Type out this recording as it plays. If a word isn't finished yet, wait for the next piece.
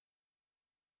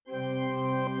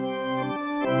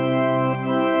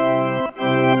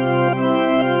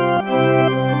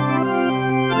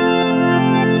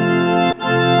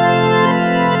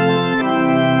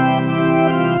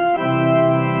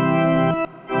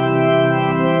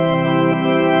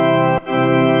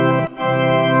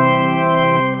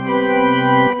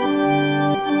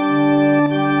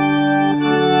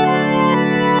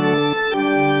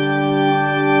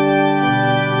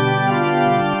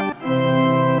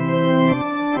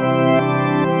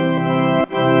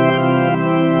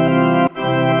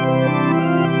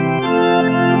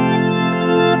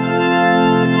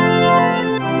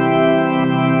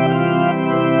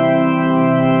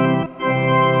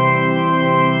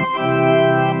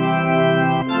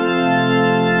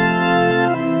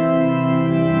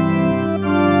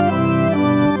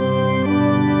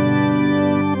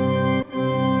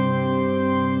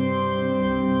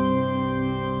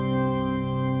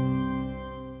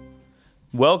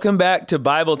Welcome back to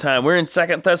Bible Time. We're in 2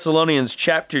 Thessalonians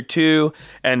chapter 2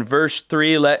 and verse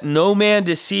 3. Let no man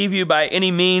deceive you by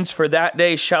any means, for that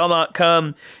day shall not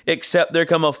come, except there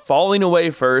come a falling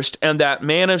away first, and that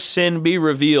man of sin be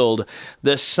revealed,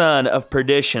 the son of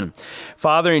perdition.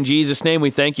 Father, in Jesus' name, we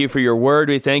thank you for your word.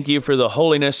 We thank you for the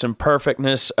holiness and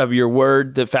perfectness of your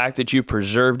word, the fact that you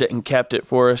preserved it and kept it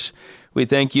for us. We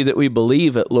thank you that we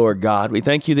believe it, Lord God. We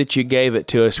thank you that you gave it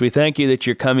to us. We thank you that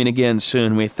you're coming again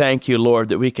soon. We thank you, Lord,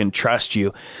 that we can trust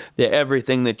you, that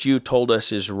everything that you told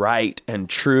us is right and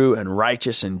true and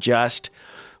righteous and just.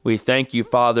 We thank you,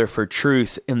 Father, for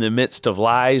truth in the midst of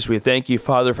lies. We thank you,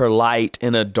 Father, for light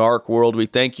in a dark world. We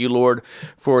thank you, Lord,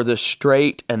 for the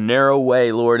straight and narrow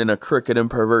way, Lord, in a crooked and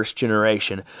perverse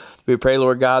generation. We pray,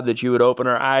 Lord God, that you would open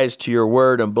our eyes to your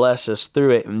word and bless us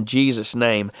through it in Jesus'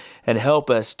 name, and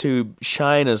help us to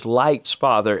shine as lights,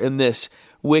 Father, in this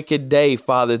wicked day,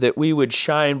 Father, that we would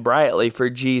shine brightly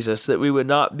for Jesus, that we would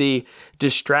not be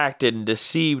distracted and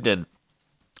deceived and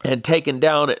taken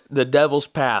down the devil's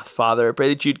path, Father. I pray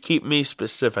that you'd keep me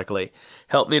specifically.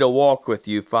 Help me to walk with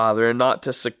you, Father, and not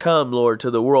to succumb, Lord, to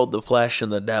the world, the flesh,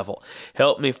 and the devil.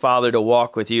 Help me, Father, to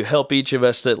walk with you. Help each of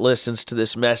us that listens to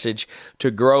this message to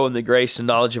grow in the grace and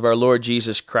knowledge of our Lord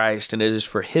Jesus Christ, and it is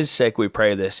for his sake we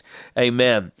pray this.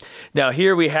 Amen. Now,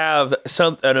 here we have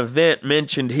an event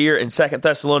mentioned here in 2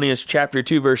 Thessalonians chapter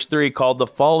 2, verse 3, called the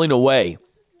falling away.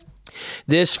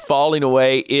 This falling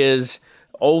away is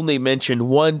only mentioned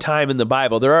one time in the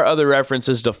Bible. There are other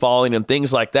references to falling and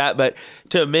things like that, but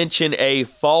to mention a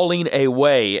falling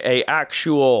away, a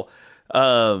actual,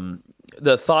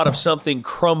 the thought of something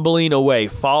crumbling away,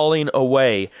 falling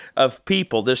away of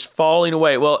people, this falling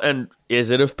away. Well, and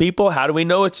is it of people? How do we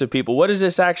know it's of people? What is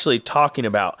this actually talking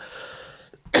about?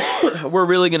 We're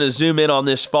really going to zoom in on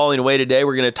this falling away today.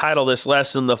 We're going to title this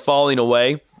lesson, The Falling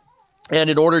Away. And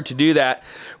in order to do that,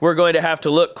 we're going to have to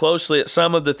look closely at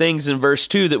some of the things in verse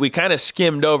 2 that we kind of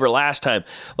skimmed over last time.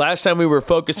 Last time we were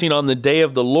focusing on the day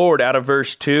of the Lord out of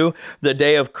verse 2, the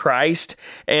day of Christ.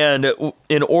 And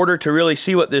in order to really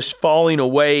see what this falling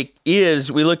away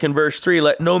is, we look in verse 3,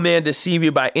 let no man deceive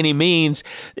you by any means,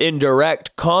 in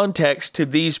direct context to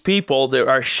these people that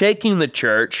are shaking the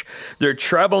church. They're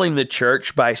troubling the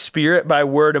church by spirit, by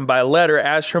word, and by letter,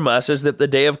 as from us, as that the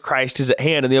day of Christ is at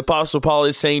hand. And the Apostle Paul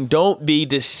is saying, don't be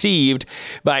deceived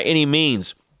by any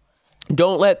means.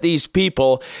 Don't let these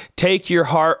people take your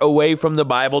heart away from the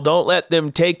Bible. Don't let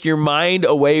them take your mind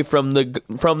away from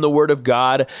the Word of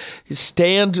God.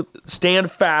 Stand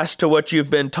fast to what you've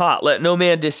been taught. Let no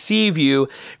man deceive you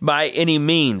by any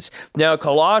means. Now,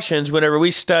 Colossians, whenever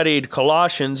we studied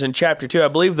Colossians in chapter 2, I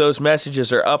believe those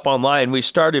messages are up online. We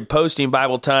started posting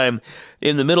Bible Time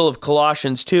in the middle of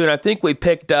Colossians 2, and I think we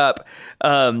picked up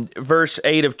verse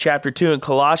 8 of chapter 2 in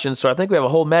Colossians, so I think we have a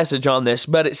whole message on this.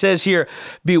 But it says here,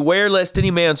 beware lest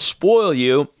any man spoil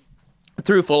you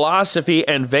through philosophy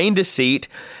and vain deceit,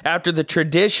 after the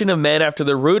tradition of men, after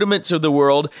the rudiments of the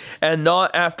world, and not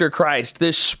after Christ.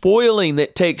 This spoiling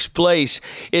that takes place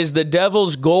is the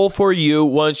devil's goal for you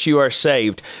once you are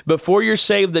saved. Before you're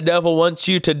saved, the devil wants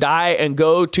you to die and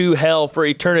go to hell for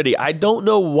eternity. I don't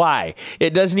know why.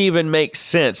 It doesn't even make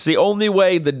sense. The only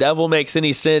way the devil makes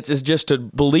any sense is just to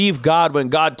believe God when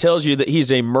God tells you that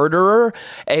he's a murderer,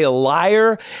 a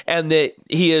liar, and that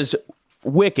he is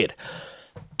wicked.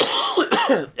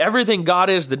 Everything God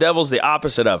is, the devil's the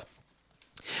opposite of.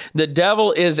 The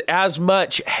devil is as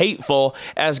much hateful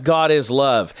as God is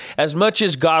love. As much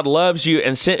as God loves you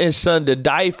and sent his son to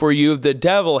die for you, the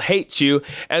devil hates you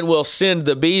and will send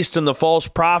the beast and the false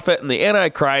prophet and the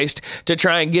Antichrist to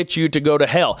try and get you to go to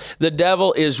hell. The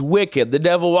devil is wicked. The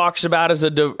devil walks about as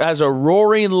a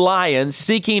roaring lion,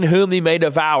 seeking whom he may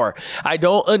devour. I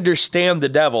don't understand the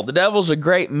devil. The devil's a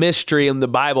great mystery in the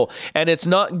Bible, and it's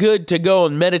not good to go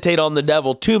and meditate on the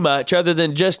devil too much, other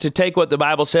than just to take what the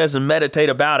Bible says and meditate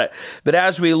about it. But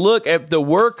as we look at the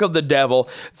work of the devil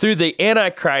through the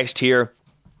Antichrist here,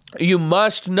 you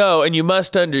must know and you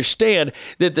must understand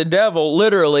that the devil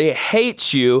literally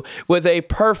hates you with a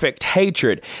perfect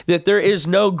hatred, that there is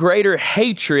no greater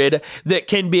hatred that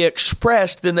can be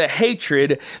expressed than the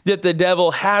hatred that the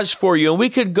devil has for you. And we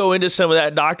could go into some of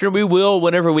that doctrine. We will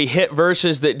whenever we hit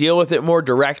verses that deal with it more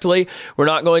directly. We're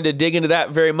not going to dig into that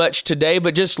very much today,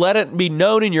 but just let it be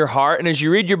known in your heart. And as you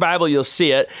read your Bible, you'll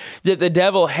see it, that the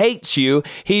devil hates you.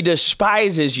 He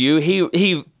despises you.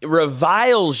 He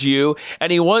reviles you,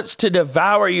 and he wants to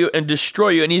devour you and destroy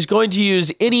you, and he's going to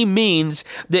use any means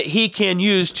that he can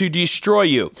use to destroy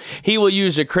you. He will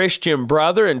use a Christian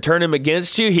brother and turn him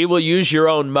against you. He will use your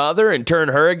own mother and turn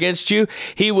her against you.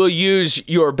 He will use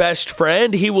your best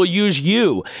friend. He will use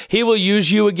you. He will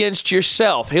use you against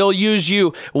yourself. He'll use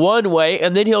you one way,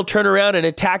 and then he'll turn around and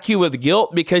attack you with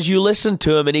guilt because you listened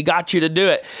to him and he got you to do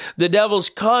it. The devil's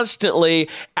constantly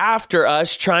after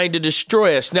us, trying to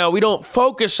destroy us. Now, we don't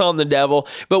focus on the devil,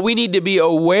 but we need to be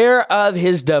aware of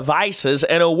his devices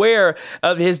and aware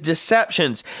of his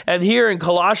deceptions. And here in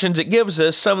Colossians, it gives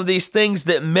us some of these things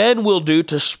that men will do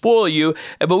to spoil you,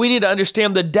 but we need to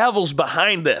understand the devil's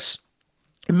behind this.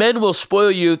 Men will spoil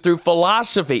you through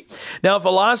philosophy. Now,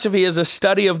 philosophy is a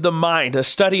study of the mind, a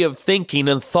study of thinking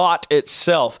and thought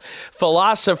itself.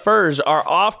 Philosophers are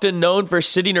often known for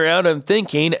sitting around and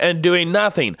thinking and doing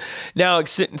nothing. Now,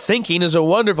 thinking is a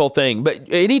wonderful thing, but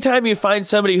anytime you find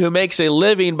somebody who makes a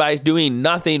living by doing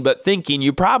nothing but thinking,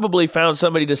 you probably found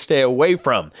somebody to stay away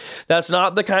from. That's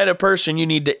not the kind of person you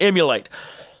need to emulate.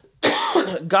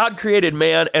 God created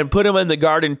man and put him in the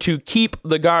garden to keep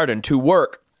the garden, to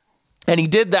work. And he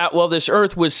did that while this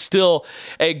earth was still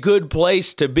a good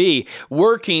place to be.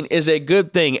 Working is a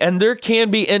good thing. And there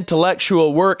can be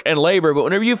intellectual work and labor. But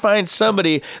whenever you find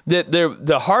somebody that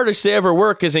the hardest they ever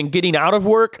work is in getting out of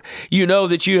work, you know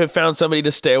that you have found somebody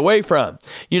to stay away from.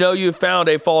 You know you've found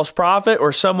a false prophet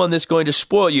or someone that's going to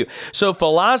spoil you. So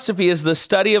philosophy is the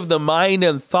study of the mind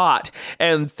and thought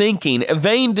and thinking.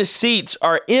 Vain deceits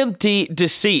are empty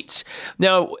deceits.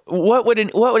 Now, what would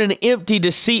an empty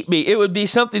deceit be? It would be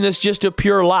something that's just a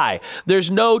pure lie. There's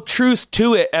no truth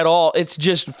to it at all. It's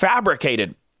just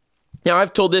fabricated. Now,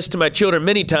 I've told this to my children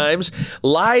many times.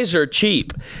 Lies are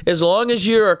cheap. As long as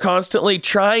you are constantly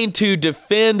trying to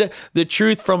defend the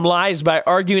truth from lies by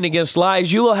arguing against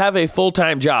lies, you will have a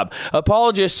full-time job.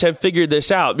 Apologists have figured this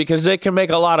out because they can make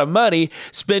a lot of money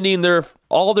spending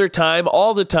all the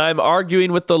time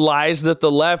arguing with the lies that the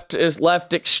left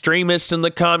extremists and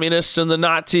the communists and the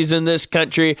Nazis in this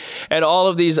country and all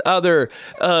of these other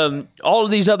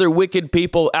wicked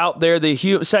people out there,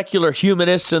 the secular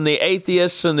humanists and the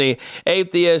atheists and the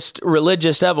atheist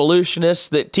religious evolutionists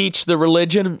that teach the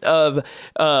religion of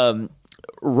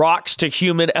rocks to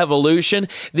human evolution.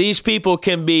 These people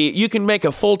you can make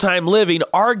a full-time living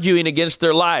arguing against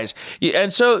their lies.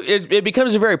 And so it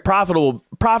becomes a very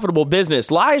profitable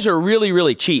business. Lies are really,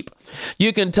 really cheap.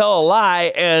 You can tell a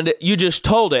lie and you just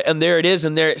told it and there it is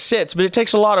and there it sits. But it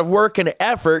takes a lot of work and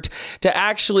effort to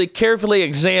actually carefully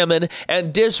examine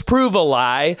and disprove a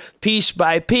lie piece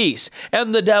by piece.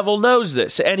 And the devil knows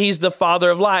this, and he's the father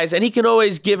of lies, and he can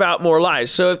always give out more lies.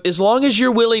 So as long as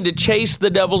you're willing to chase the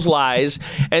devil's lies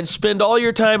and spend all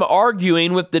your time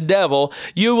arguing with the devil,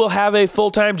 you will have a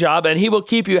full-time job and he will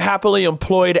keep you happily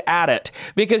employed at it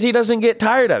because he doesn't get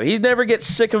tired of it. He never gets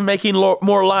sick of making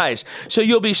more lies. So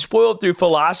you'll be spoiled through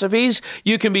philosophies,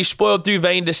 you can be spoiled through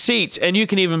vain deceits, and you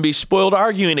can even be spoiled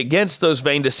arguing against those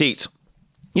vain deceits.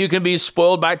 You can be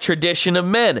spoiled by tradition of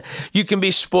men. You can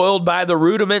be spoiled by the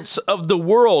rudiments of the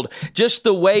world, just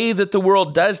the way that the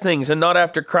world does things and not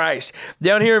after Christ.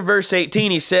 Down here in verse 18,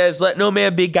 he says, "Let no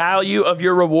man beguile you of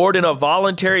your reward in a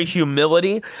voluntary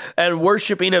humility and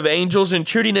worshiping of angels,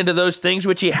 intruding into those things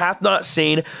which he hath not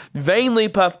seen, vainly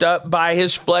puffed up by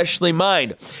his fleshly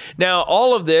mind." Now,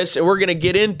 all of this, and we're going to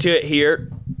get into it here.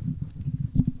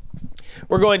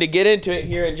 We're going to get into it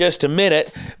here in just a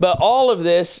minute, but all of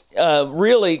this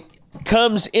really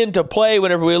comes into play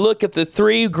whenever we look at the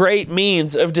three great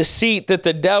means of deceit that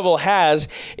the devil has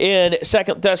in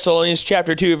 2 Thessalonians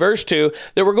chapter 2, verse 2,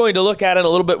 that we're going to look at in a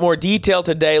little bit more detail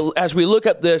today as we look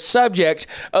at the subject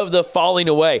of the falling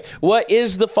away. What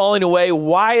is the falling away?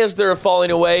 Why is there a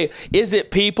falling away? Is it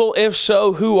people? If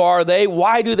so, who are they?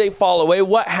 Why do they fall away?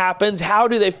 What happens? How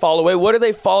do they fall away? What are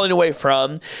they falling away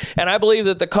from? And I believe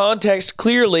that the context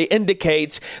clearly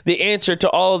indicates the answer to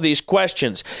all of these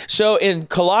questions. So in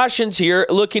Colossians here,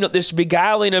 looking at this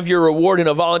beguiling of your reward in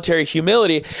a voluntary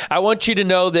humility, I want you to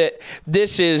know that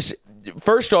this is,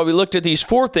 first of all, we looked at these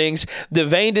four things: the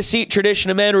vain deceit,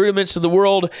 tradition of men, rudiments of the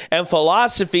world, and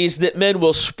philosophies that men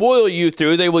will spoil you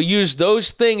through. They will use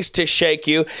those things to shake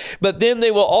you, but then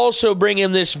they will also bring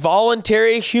in this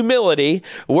voluntary humility,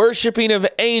 worshiping of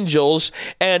angels,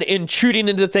 and intruding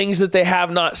into things that they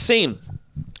have not seen.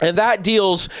 And that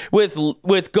deals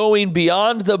with going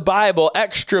beyond the Bible,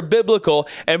 extra biblical,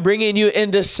 and bringing you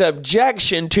into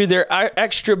subjection to their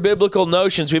extra biblical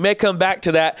notions. We may come back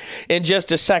to that in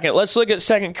just a second. Let's look at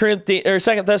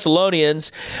 2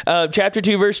 Thessalonians chapter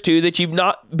 2, verse 2, that you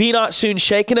be not soon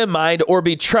shaken in mind or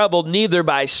be troubled, neither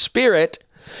by spirit,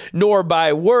 nor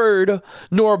by word,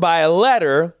 nor by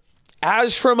letter,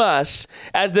 as from us,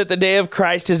 as that the day of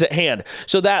Christ is at hand.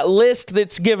 So that list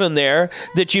that's given there,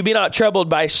 that you be not troubled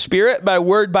by spirit, by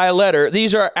word, by letter,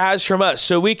 these are as from us.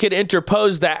 So we could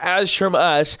interpose that as from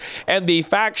us and be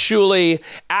factually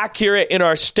accurate in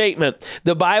our statement.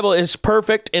 The Bible is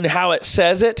perfect in how it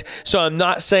says it. So I'm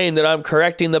not saying that I'm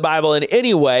correcting the Bible in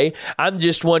any way. I'm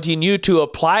just wanting you to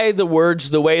apply the words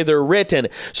the way they're written.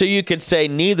 So you could say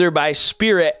neither by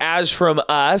spirit as from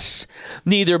us,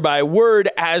 neither by word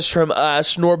as from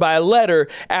us, nor by letter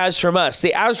as from us.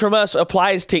 The as from us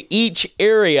applies to each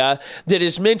area that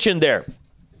is mentioned there.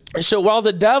 So while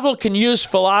the devil can use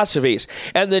philosophies,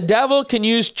 and the devil can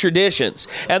use traditions,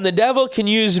 and the devil can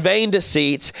use vain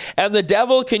deceits, and the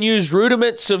devil can use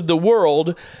rudiments of the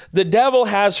world, the devil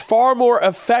has far more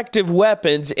effective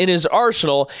weapons in his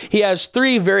arsenal. He has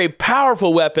 3 very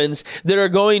powerful weapons that are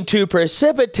going to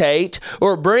precipitate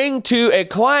or bring to a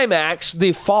climax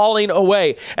the falling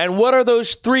away. And what are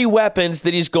those 3 weapons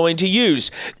that he's going to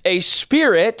use? A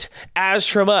spirit as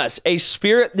from us, a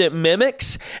spirit that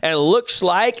mimics and looks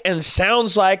like and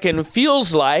sounds like and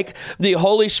feels like the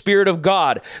Holy Spirit of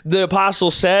God. The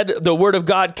apostle said, the word of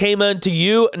God came unto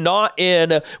you not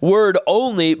in word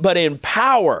only, but in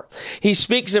power. He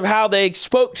speaks of how they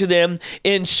spoke to them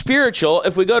in spiritual.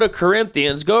 If we go to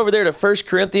Corinthians, go over there to 1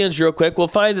 Corinthians real quick, we'll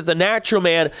find that the natural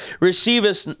man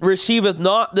receiveth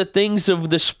not the things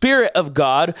of the Spirit of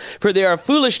God, for they are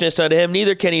foolishness unto him,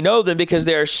 neither can he know them, because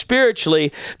they are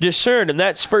spiritually discerned. And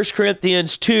that's 1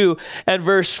 Corinthians 2 and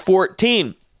verse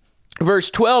 14.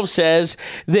 Verse 12 says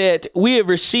that we have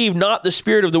received not the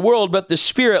spirit of the world, but the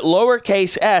Spirit,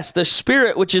 lowercase s, the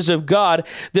Spirit which is of God,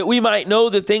 that we might know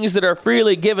the things that are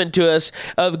freely given to us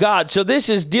of God. So this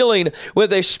is dealing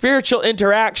with a spiritual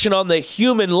interaction on the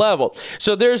human level.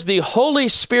 So there's the Holy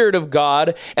Spirit of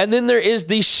God, and then there is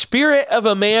the spirit of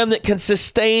a man that can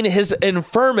sustain his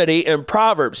infirmity in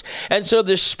Proverbs. And so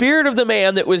the spirit of the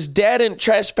man that was dead in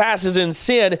trespasses and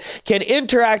sin can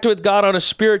interact with God on a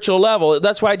spiritual level.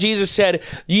 That's why Jesus said,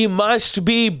 "Ye must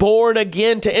be born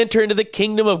again to enter into the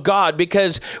kingdom of God,"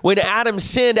 because when Adam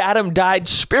sinned, Adam died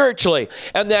spiritually.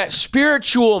 And that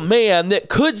spiritual man that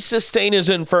could sustain his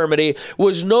infirmity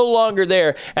was no longer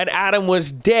there. And Adam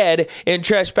was dead in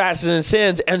trespasses and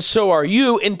sins. And so are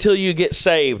you until you get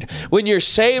saved. When you're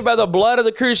saved by the blood of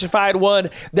the crucified one,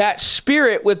 that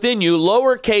spirit within you,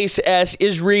 lowercase s,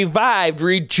 is revived,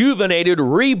 rejuvenated,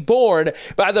 reborn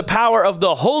by the power of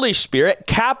the Holy Spirit,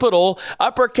 capital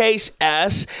uppercase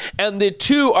S, and the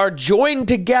 2 are joined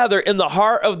together in the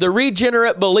heart of the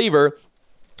regenerate believer.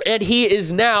 And he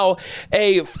is now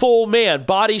a full man,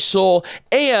 body, soul,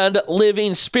 and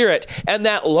living spirit. And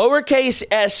that lowercase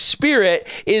s spirit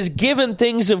is given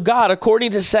things of God, according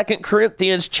to 2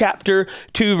 Corinthians chapter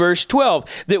 2, verse 12,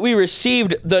 that we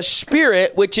received the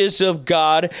Spirit which is of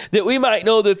God, that we might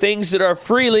know the things that are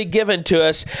freely given to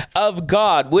us of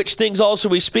God, which things also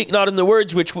we speak not in the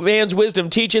words which man's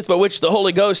wisdom teacheth, but which the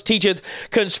Holy Ghost teacheth,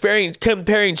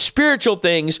 comparing spiritual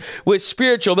things with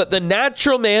spiritual. But the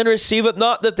natural man receiveth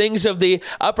not the things of the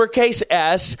uppercase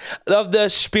S of the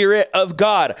Spirit of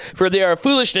God, for they are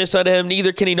foolishness unto him,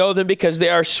 neither can he know them, because they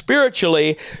are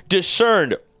spiritually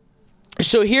discerned.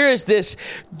 So here is this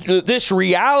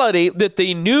reality that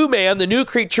the new man, the new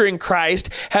creature in Christ,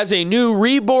 has a new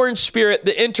reborn spirit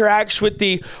that interacts with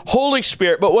the Holy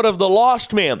Spirit. But what of the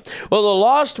lost man? Well, the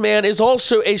lost man is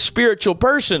also a spiritual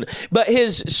person, but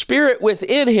his spirit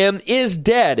within him is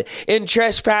dead in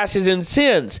trespasses and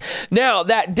sins. Now,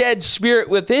 that dead spirit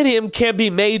within him can be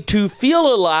made to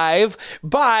feel alive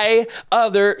by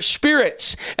other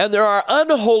spirits. And there are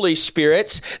unholy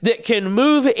spirits that can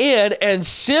move in and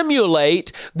simulate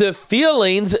the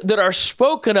feelings that are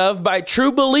spoken of by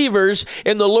true believers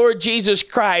in the Lord Jesus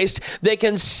Christ. They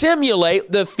can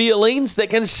simulate the feelings, they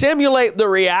can simulate the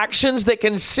reactions, they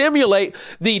can simulate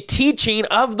the teaching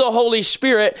of the Holy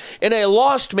Spirit in a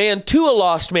lost man to a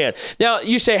lost man. Now,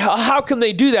 you say, how can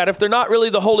they do that? If they're not really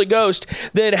the Holy Ghost,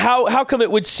 then how come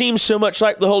it would seem so much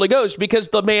like the Holy Ghost? Because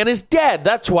the man is dead,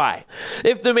 that's why.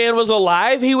 If the man was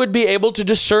alive, he would be able to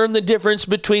discern the difference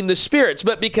between the spirits,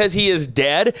 but because he is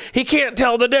dead, he can't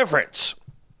tell the difference.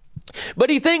 But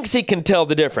he thinks he can tell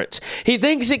the difference. He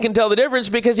thinks he can tell the difference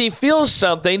because he feels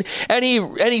something, and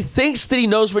he thinks that he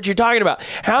knows what you're talking about.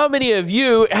 How many of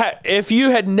you, if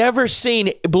you had never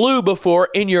seen blue before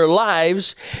in your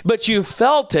lives, but you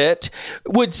felt it,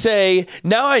 would say,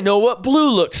 "Now I know what blue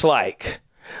looks like"?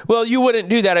 Well, you wouldn't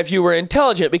do that if you were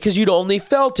intelligent, because you'd only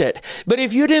felt it. But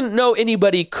if you didn't know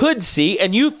anybody could see,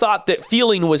 and you thought that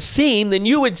feeling was seeing, then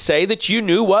you would say that you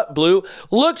knew what blue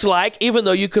looked like, even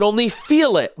though you could only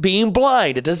feel it, being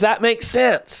blind. Does that make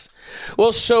sense?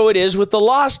 Well, so it is with the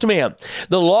lost man.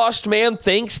 The lost man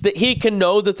thinks that he can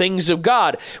know the things of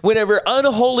God. Whenever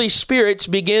unholy spirits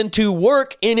begin to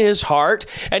work in his heart,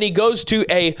 and he goes to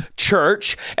a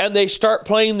church and they start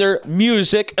playing their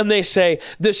music and they say,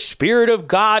 the Spirit of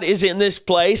God is in this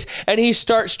place, and he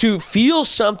starts to feel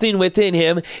something within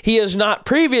him he has not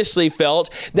previously felt.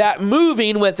 That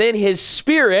moving within his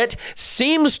spirit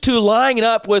seems to line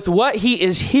up with what he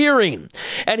is hearing.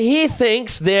 And he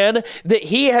thinks then that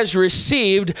he has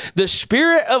received the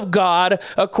Spirit of God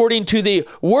according to the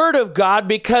Word of God,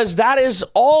 because that is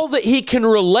all that he can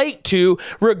relate to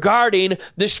regarding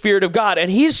the Spirit of God. And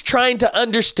he's trying to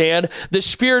understand the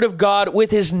Spirit of God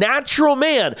with his natural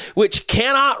man, which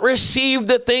cannot receive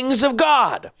the things of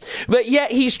God. But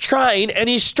yet he's trying and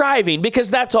he's striving, because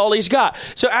that's all he's got.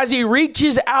 So as he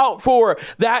reaches out for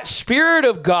that Spirit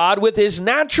of God with his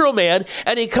natural man,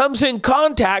 and he comes in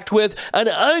contact with an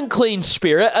unclean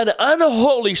spirit, an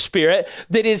unholy spirit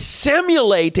that is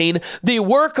simulating the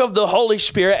work of the Holy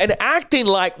Spirit and acting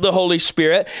like the Holy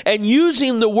Spirit and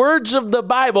using the words of the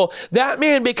Bible, that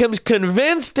man becomes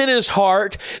convinced in his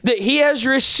heart that he has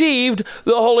received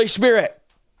the Holy Spirit.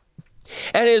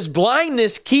 And his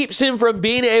blindness keeps him from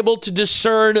being able to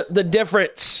discern the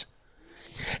difference.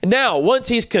 Now, once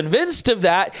he's convinced of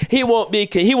that, he won't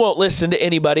listen to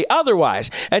anybody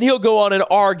otherwise. And he'll go on and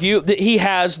argue that he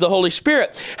has the Holy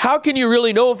Spirit. How can you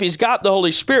really know if he's got the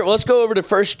Holy Spirit? Well, let's go over to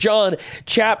 1 John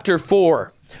chapter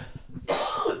 4.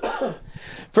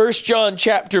 1 John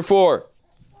chapter 4.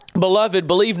 Beloved,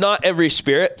 believe not every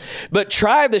spirit, but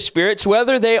try the spirits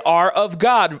whether they are of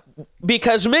God,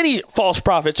 because many false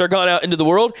prophets are gone out into the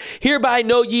world. Hereby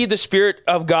know ye the Spirit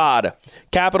of God.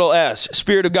 Capital S,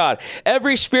 Spirit of God.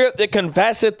 Every spirit that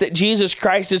confesseth that Jesus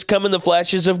Christ is come in the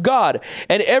flesh is of God.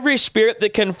 And every spirit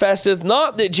that confesseth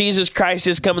not that Jesus Christ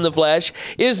is come in the flesh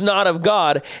is not of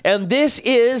God. And this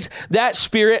is that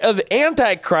spirit of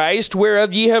Antichrist,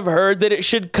 whereof ye have heard that it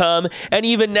should come, and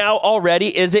even now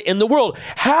already is it in the world.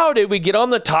 How did we get on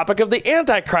the topic of the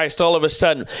Antichrist all of a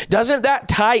sudden? Doesn't that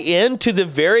tie in to the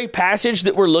very passage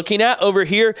that we're looking at over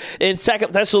here in 2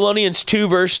 Thessalonians 2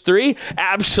 verse 3?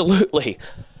 Absolutely.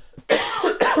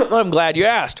 I'm glad you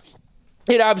asked.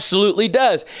 It absolutely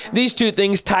does. These two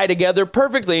things tie together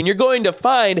perfectly. And you're going to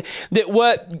find that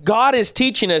what God is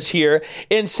teaching us here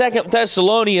in 2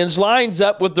 Thessalonians lines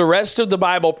up with the rest of the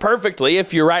Bible perfectly,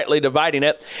 if you're rightly dividing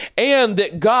it, and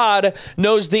that God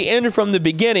knows the end from the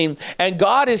beginning. And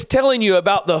God is telling you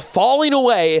about the falling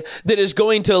away that is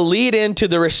going to lead into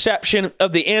the reception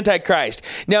of the Antichrist.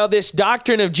 Now, this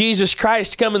doctrine of Jesus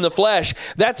Christ come in the flesh,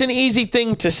 that's an easy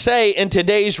thing to say in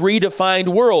today's redefined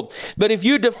world. But if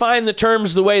you define the terms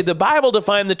the way the Bible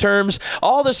defined the terms,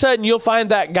 all of a sudden you'll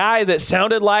find that guy that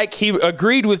sounded like he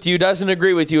agreed with you doesn't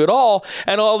agree with you at all,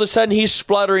 and all of a sudden he's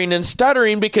spluttering and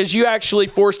stuttering because you actually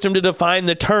forced him to define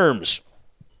the terms.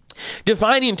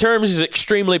 Defining terms is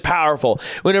extremely powerful.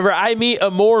 Whenever I meet a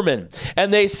Mormon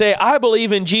and they say, I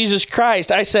believe in Jesus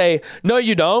Christ, I say, no,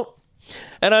 you don't.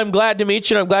 And I'm glad to meet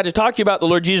you, and I'm glad to talk to you about the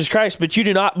Lord Jesus Christ, but you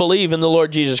do not believe in the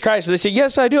Lord Jesus Christ. And they say,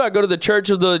 yes, I do. I go to the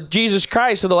Church of the Jesus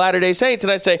Christ of the Latter-day Saints.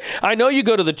 And I say, I know you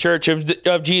go to the Church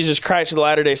of Jesus Christ of the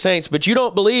Latter-day Saints, but you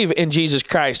don't believe in Jesus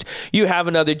Christ. You have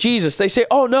another Jesus. They say,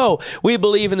 oh, no, we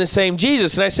believe in the same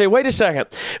Jesus. And I say, wait a second.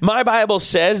 My Bible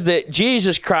says that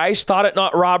Jesus Christ thought it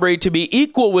not robbery to be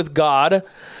equal with God,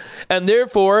 and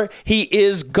therefore he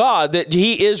is God, that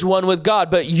he is one with God.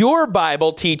 But your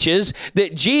Bible teaches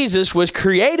that Jesus was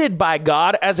created by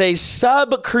God as a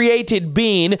sub-created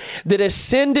being that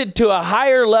ascended to a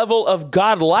higher level of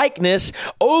God-likeness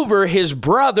over his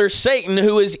brother Satan,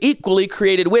 who is equally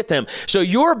created with him. So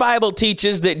your Bible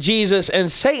teaches that Jesus and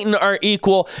Satan are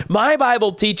equal. My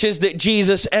Bible teaches that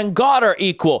Jesus and God are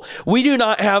equal. We do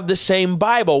not have the same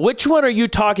Bible. Which one are you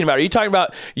talking about? Are you talking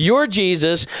about your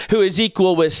Jesus, who is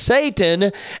equal with Satan,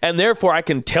 and therefore I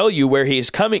can tell you where he's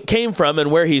came from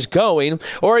and where he's going?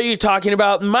 Or are you talking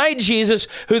about my Jesus,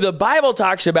 who the Bible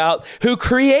talks about, who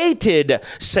created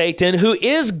Satan, who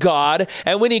is God,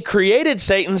 and when he created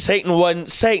Satan, Satan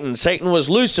wasn't Satan. Satan was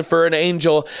Lucifer, an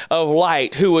angel of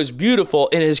light, who was beautiful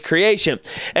in his creation.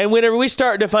 And whenever we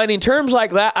start defining terms like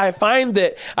that, I find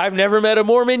that I've never met a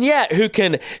Mormon yet who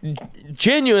can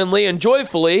genuinely and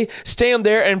joyfully stand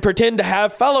there and pretend to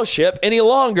have fellowship any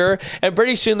longer, and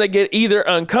pretty soon they get either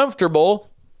uncomfortable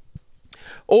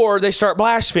or they start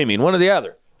blaspheming, one or the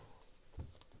other.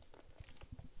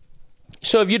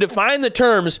 So if you define the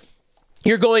terms,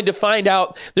 you're going to find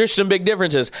out there's some big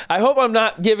differences. I hope I'm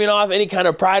not giving off any kind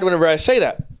of pride whenever I say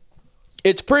that.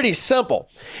 It's pretty simple,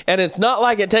 and it's not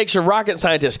like it takes a rocket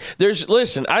scientist.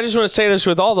 Listen, I just want to say this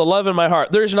with all the love in my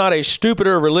heart. There's not a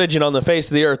stupider religion on the face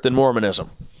of the earth than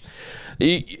Mormonism.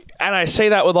 And I say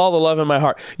that with all the love in my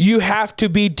heart. You have to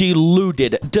be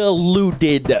deluded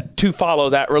to follow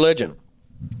that religion.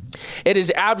 It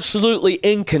is absolutely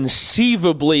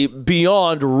inconceivably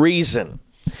beyond reason.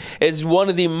 It's one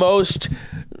of the most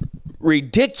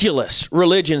ridiculous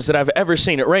religions that I've ever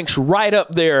seen. It ranks right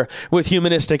up there with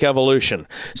humanistic evolution.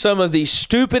 Some of the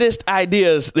stupidest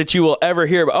ideas that you will ever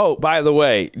hear about. Oh, by the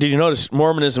way, did you notice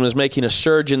Mormonism is making a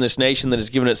surge in this nation that has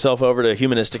given itself over to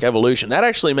humanistic evolution? That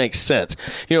actually makes sense.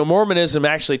 Mormonism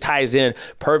actually ties in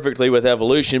perfectly with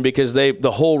evolution because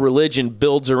the whole religion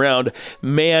builds around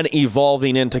man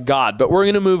evolving into God. But we're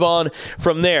going to move on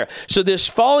from there. So this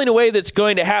falling away that's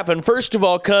going to happen, first of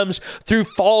all, comes through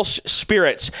false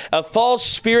spirits. A false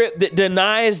spirit that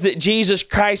denies that Jesus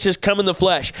Christ has come in the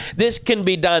flesh. This can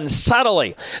be done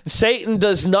subtly. Satan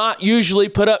does not usually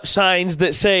put up signs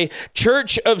that say,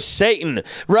 Church of Satan,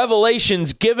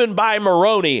 revelations given by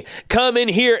Moroni, come in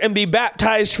here and be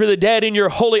baptized for the dead in your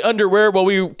holy underwear while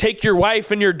we take your wife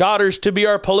and your daughters to be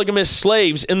our polygamous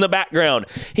slaves in the background.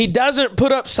 He doesn't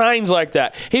put up signs like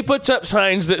that. He puts up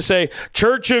signs that say,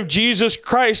 Church of Jesus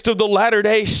Christ of the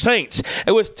Latter-day Saints,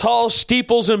 and with tall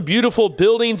steeples and beautiful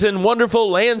buildings and wonderful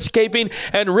landscaping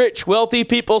and rich, wealthy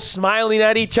people smiling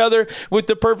at each other with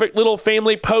the perfect little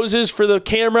family poses for the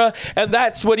camera. And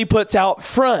that's what he puts out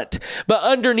front. But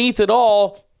underneath it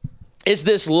all is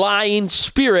this lying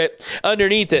spirit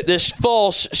underneath it, this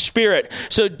false spirit.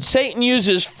 So Satan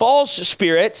uses false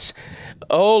spirits.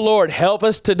 Oh, Lord, help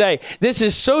us today. This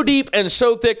is so deep and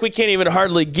so thick, we can't even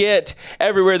hardly get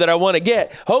everywhere that I want to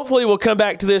get. Hopefully, we'll come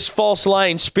back to this false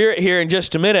lying spirit here in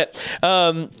just a minute.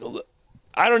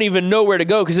 I don't even know where to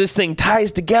go because this thing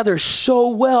ties together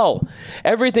so well.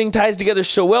 Everything ties together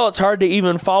so well, it's hard to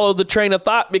even follow the train of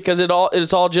thought because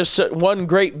it's all just one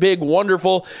great, big,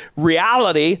 wonderful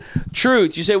reality,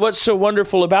 truth. You say, what's so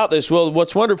wonderful about this? Well,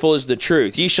 what's wonderful is the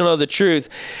truth. Ye shall know the truth,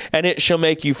 and it shall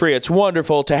make you free. It's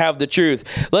wonderful to have the truth.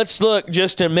 Let's look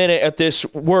just a minute at this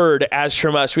word as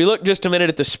from us. We look just a minute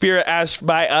at the Spirit as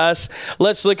by us.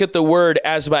 Let's look at the word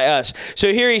as by us.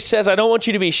 So here he says, I don't want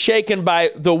you to be shaken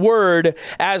by the word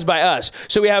as by us.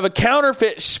 So we have a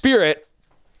counterfeit spirit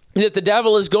that the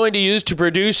devil is going to use to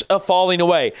produce a falling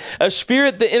away. A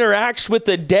spirit that interacts with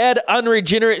the dead,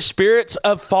 unregenerate spirits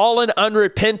of fallen,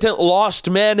 unrepentant, lost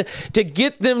men to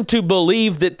get them to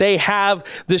believe that they have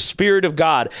the Spirit of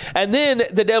God. And then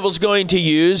the devil's going to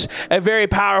use a very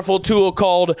powerful tool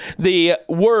called the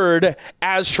Word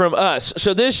as from us.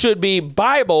 So this should be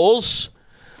Bibles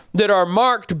that are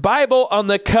marked Bible on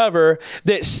the cover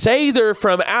that say they're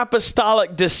from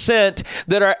apostolic descent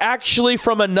that are actually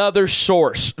from another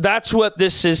source. That's what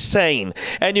this is saying.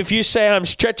 And if you say I'm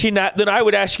stretching that, then I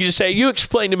would ask you to say, you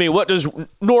explain to me, what does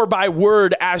nor by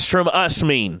word as from us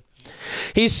mean?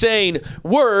 He's saying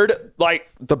word, like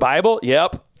the Bible,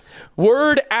 yep.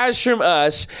 Word as from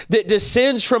us that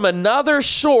descends from another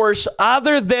source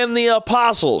other than the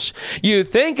apostles. You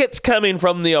think it's coming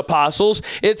from the apostles.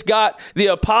 It's got the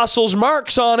apostles'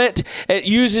 marks on it. It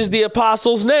uses the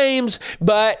apostles' names,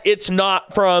 but it's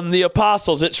not from the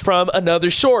apostles. It's from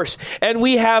another source. And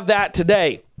we have that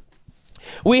today.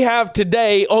 We have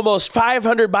today almost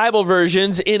 500 Bible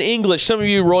versions in English. Some of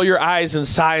you roll your eyes and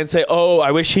sigh and say, oh,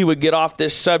 I wish he would get off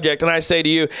this subject. And I say to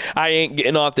you, I ain't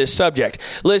getting off this subject.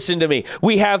 Listen to me.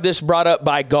 We have this brought up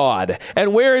by God.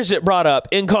 And where is it brought up?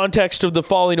 In context of the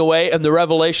falling away and the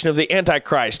revelation of the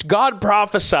Antichrist. God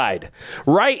prophesied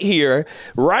right here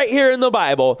in the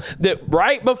Bible, that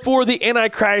right before the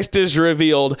Antichrist is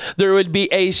revealed, there would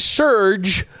be a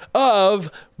surge of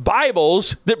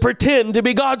Bibles that pretend to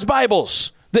be God's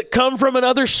Bibles, that come from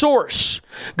another source.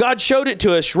 God showed it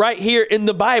to us right here in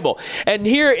the Bible. And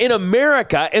here in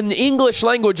America, in the English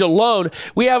language alone,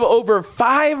 we have over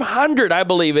 500, I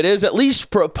believe it is, at least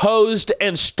proposed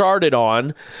and or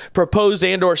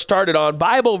started on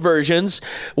Bible versions,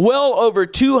 well over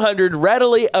 200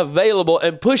 readily available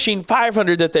and pushing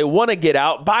 500 that they want to get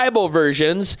out, Bible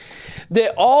versions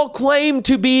that all claim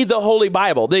to be the Holy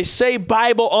Bible. They say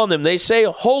Bible on them. They say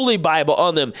Holy Bible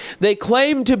on them. They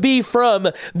claim to be from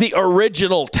the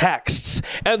original texts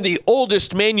and the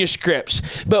oldest manuscripts.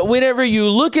 But whenever you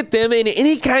look at them in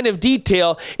any kind of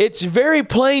detail, it's very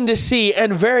plain to see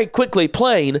and very quickly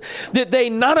plain that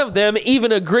none of them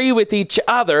even agree with each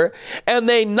other, and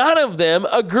none of them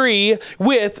agree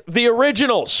with the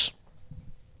originals.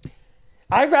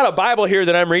 I've got a Bible here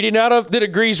that I'm reading out of that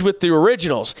agrees with the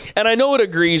originals, and I know it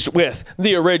agrees with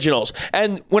the originals.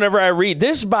 And whenever I read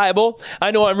this Bible,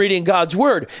 I know I'm reading God's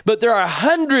Word. But there are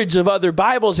hundreds of other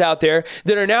Bibles out there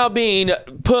that are now being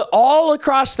put all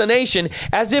across the nation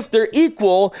as if they're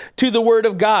equal to the Word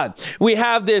of God. We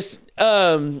have this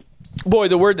Boy,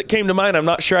 the word that came to mind, I'm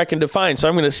not sure I can define, so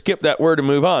I'm going to skip that word and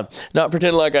move on, not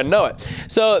pretend like I know it.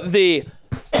 So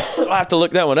I'll have to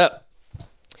look that one up.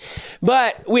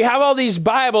 But we have all these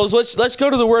Bibles. Let's go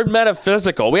to the word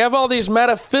metaphysical. We have all these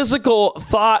metaphysical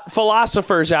thought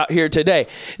philosophers out here today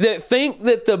that think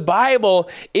that the Bible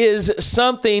is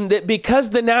something that because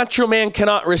the natural man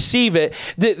cannot receive it,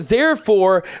 that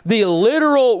therefore the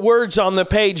literal words on the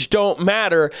page don't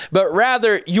matter, but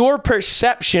rather your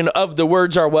perception of the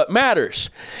words are what matters.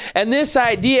 And this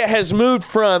idea has moved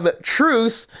from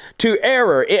truth to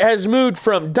error. It has moved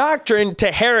from doctrine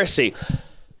to heresy.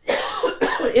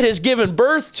 It has given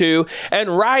birth to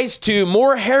and rise to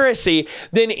more heresy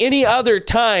than any other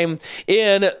time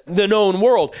in the known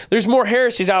world. There's more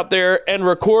heresies out there and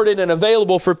recorded and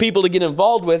available for people to get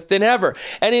involved with than ever.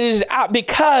 And it is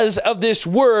because of this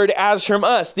word as from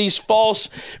us, these false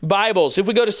Bibles. If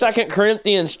we go to 2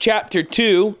 Corinthians chapter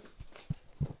 2,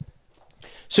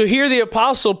 so here the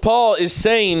Apostle Paul is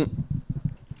saying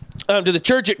to the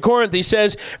church at Corinth, he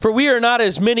says, "For we are not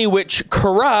as many which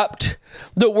corrupt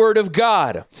the word of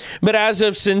God, but as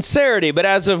of sincerity, but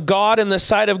as of God in the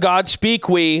sight of God speak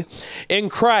we in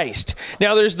Christ."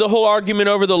 Now there's the whole argument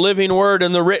over the living word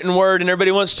and the written word, and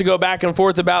everybody wants to go back and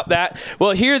forth about that.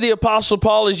 Well, here the Apostle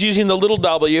Paul is using the little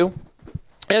w.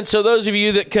 And so those of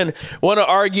you that can want to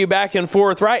argue back and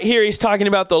forth, right here he's talking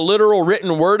about the literal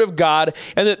written word of God,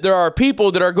 and that there are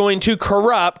people that are going to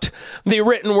corrupt the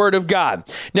written word of God.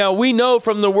 Now we know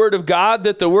from the word of God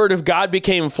that the word of God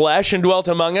became flesh and dwelt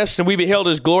among us, and we beheld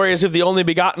his glory as of the only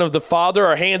begotten of the Father.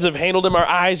 Our hands have handled him, our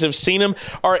eyes have seen him,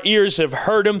 our ears have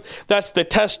heard him. That's the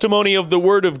testimony of the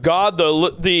word of God,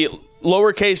 the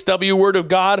lowercase w word of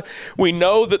God. We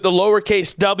know that the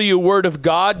lowercase w word of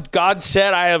God, God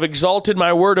said, "I have exalted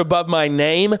my word above my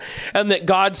name," and that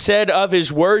God said of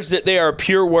his words that they are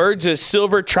pure words, as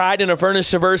silver tried in a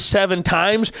furnace of earth 7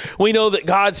 times. We know that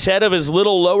God said of his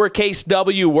little lowercase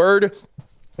w word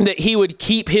that he would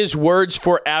keep his words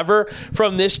forever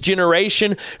from this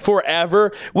generation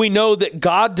forever. We know that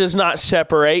God does not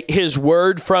separate his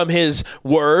word from his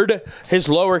word, his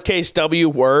lowercase w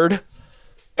word,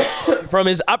 from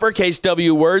his uppercase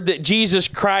W word, that Jesus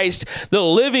Christ, the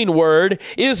living word,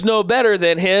 is no better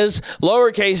than his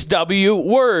lowercase w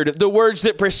word, the words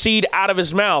that proceed out of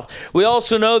his mouth. We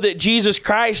also know that Jesus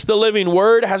Christ, the living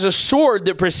word, has a sword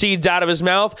that proceeds out of his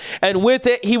mouth, and with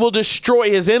it he will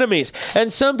destroy his enemies.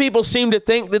 And some people seem to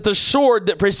think that the sword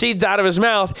that proceeds out of his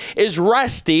mouth is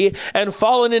rusty and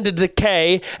fallen into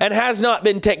decay and has not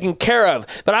been taken care of.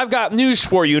 But I've got news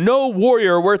for you. No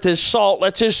warrior worth his salt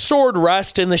lets his sword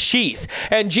rust in the sheath.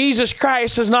 And Jesus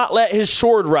Christ has not let his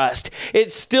sword rust.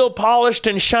 It's still polished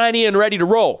and shiny and ready to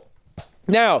roll.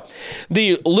 Now,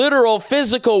 the literal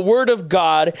physical word of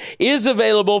God is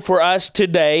available for us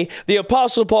today. The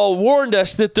Apostle Paul warned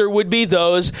us that there would be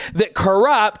those that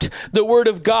corrupt the word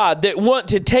of God, that want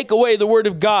to take away the word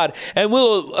of God. And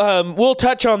we'll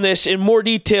touch on this in more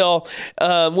detail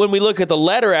when we look at the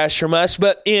letter as from us.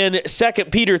 But in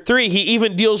 2 Peter 3, he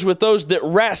even deals with those that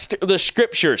wrest the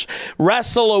scriptures,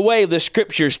 wrestle away the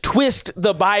scriptures, twist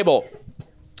the Bible.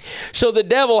 So the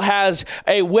devil has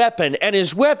a weapon, and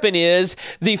his weapon is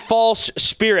the false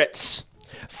spirits.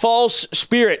 False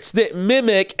spirits that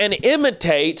mimic and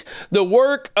imitate the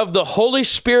work of the Holy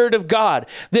Spirit of God,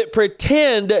 that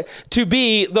pretend to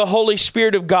be the Holy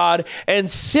Spirit of God and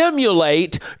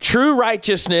simulate true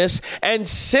righteousness and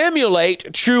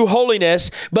simulate true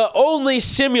holiness, but only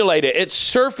simulate it. It's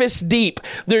surface deep.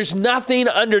 There's nothing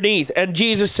underneath. And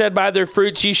Jesus said, "By their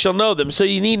fruits ye shall know them." So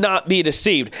you need not be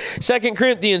deceived. 2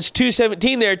 Corinthians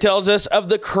 2:17 there tells us of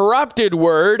the corrupted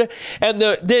word, and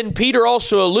then Peter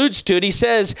also alludes to it. He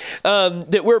says,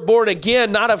 that we're born again,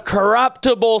 not of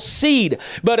corruptible seed,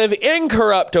 but of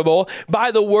incorruptible, by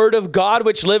the word of God,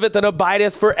 which liveth and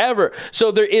abideth forever.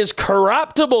 So there is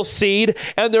corruptible seed,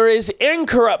 and there is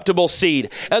incorruptible seed.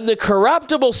 And the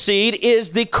corruptible seed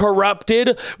is the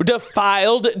corrupted,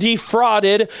 defiled,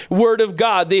 defrauded word of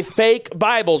God, the fake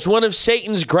Bibles, one of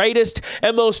Satan's greatest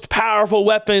and most powerful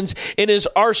weapons in his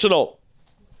arsenal.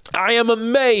 I am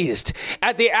amazed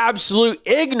at the absolute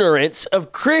ignorance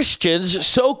of Christians,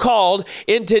 so-called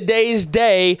in today's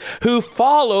day, who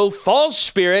follow false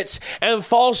spirits and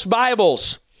false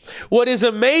Bibles. What is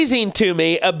amazing to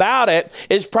me about it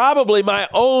is probably my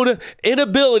own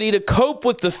inability to cope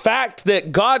with the fact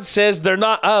that God says they're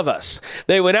not of us.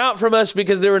 They went out from us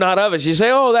because they were not of us. You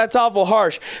say, "Oh, that's awful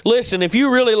harsh." Listen, if you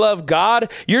really love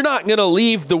God, you're not going to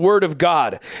leave the Word of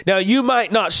God. Now, you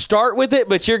might not start with it,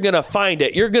 but you're going to find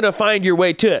it. You're going to find your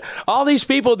way to it. All these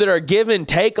people that are give and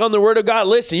take on the Word of God,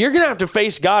 listen, you're going to have to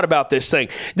face God about this thing.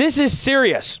 This is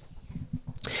serious.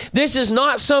 This is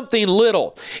not something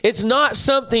little. It's not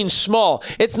something small.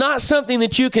 It's not something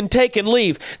that you can take and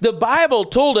leave. The Bible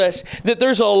told us that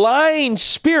there's a lying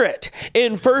spirit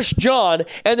in 1 John,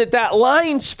 and that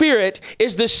lying spirit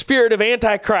is the spirit of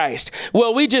Antichrist.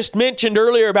 Well, we just mentioned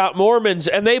earlier about Mormons,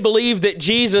 and they believe that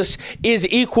Jesus is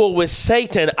equal with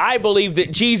Satan. I believe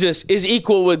that Jesus is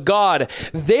equal with God.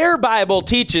 Their Bible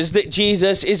teaches that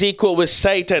Jesus is equal with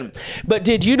Satan. But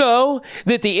did you know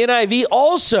that the NIV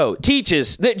also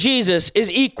teaches that Jesus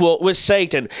is equal with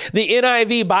Satan? The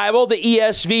NIV Bible, the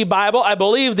ESV Bible, I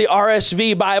believe the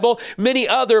RSV Bible, many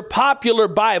other popular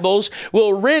Bibles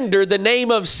will render the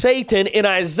name of Satan in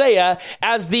Isaiah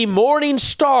as the morning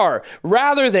star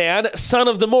rather than son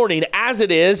of the morning, as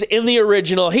it is in the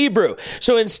original Hebrew.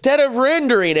 So instead of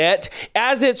rendering it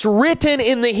as it's written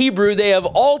in the Hebrew, they have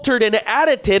altered and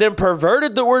edited and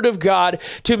perverted the word of God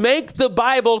to make the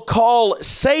Bible call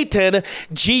Satan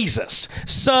Jesus.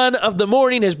 Son of the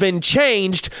morning has been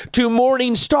changed to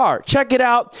morning star. Check it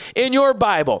out in your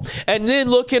Bible. And then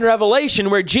look in Revelation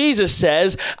where Jesus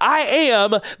says, I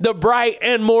am the bright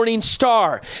and morning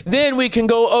star. Then we can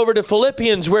go over to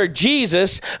Philippians where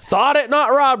Jesus thought it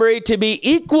not robbery to be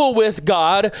equal with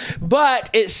God, but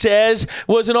it says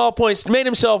was in all points made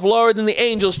himself lower than the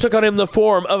angels, took on him the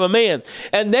form of a man.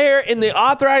 And there in the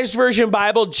Authorized Version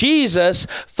Bible, Jesus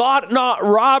thought not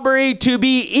robbery to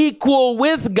be equal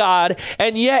with God.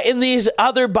 And yet in these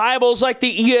other Bibles like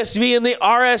the ESV and the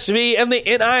RSV and the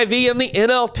NIV and the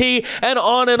NLT and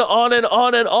on and on and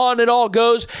on and on it all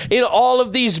goes, in all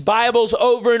of these Bibles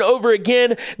over and over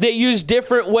again, they use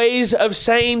different ways of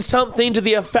saying something to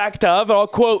the effect of, I'll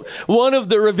quote one of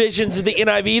the revisions of the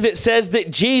NIV that says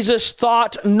that Jesus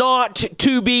thought not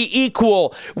to be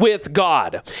equal with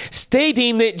God,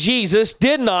 stating that Jesus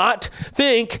did not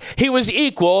think he was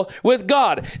equal with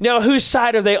God. Now, whose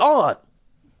side are they on?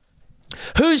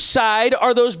 Whose side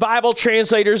are those Bible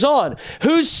translators on?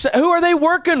 Who are they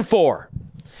working for?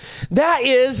 That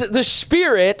is the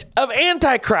spirit of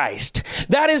Antichrist.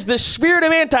 That is the spirit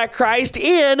of Antichrist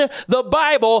in the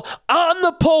Bible, on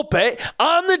the pulpit,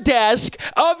 on the desk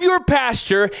of your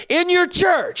pastor in your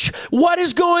church. What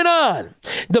is going on?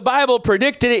 The Bible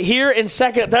predicted it here in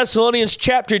 2 Thessalonians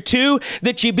chapter 2,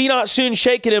 that ye be not soon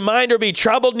shaken in mind or be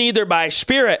troubled, neither by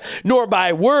spirit, nor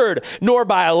by word, nor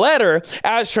by letter,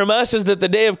 as from us is that the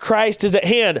day of Christ is at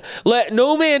hand. Let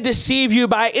no man deceive you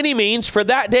by any means, for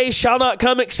that day shall not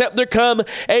come except there come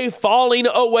a falling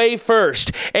away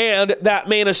first, and that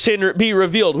man of sin be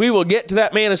revealed. We will get to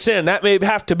that man of sin. That may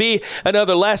have to be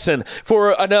another lesson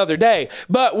for another day.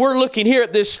 But we're looking here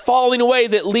at this falling away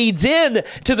that leads in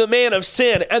to the man of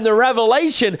sin and the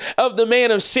revelation of the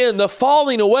man of sin, the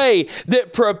falling away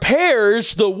that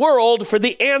prepares the world for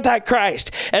the Antichrist.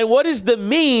 And what is the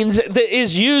means that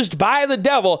is used by the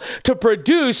devil to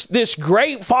produce this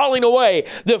great falling away?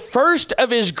 The first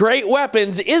of his great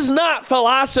weapons is not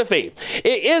philosophy.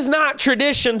 It is not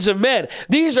traditions of men.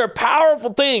 These are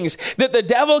powerful things that the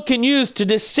devil can use to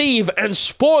deceive and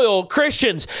spoil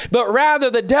Christians. But rather,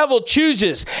 the devil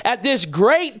chooses at this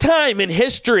great time in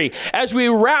history, as we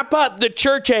wrap up the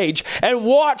church age and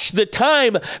watch the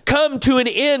time come to an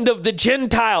end of the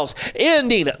Gentiles,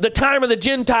 ending the time of the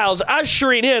Gentiles,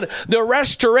 ushering in the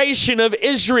restoration of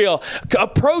Israel,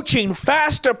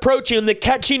 fast approaching the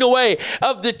catching away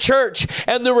of the church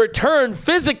and the return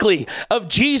physically of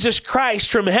Jesus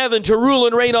Christ from heaven to rule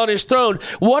and reign on his throne.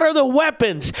 What are the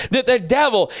weapons that the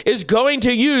devil is going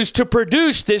to use to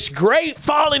produce this great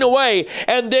falling away,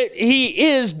 and that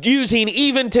he is using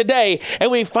even today? And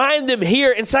we find them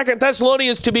here in 2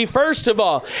 Thessalonians to be, first of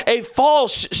all, a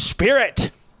false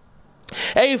spirit.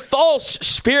 A false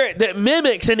spirit that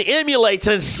mimics and emulates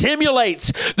and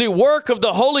simulates the work of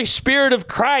the Holy Spirit of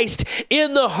Christ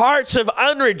in the hearts of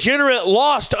unregenerate,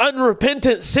 lost,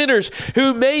 unrepentant sinners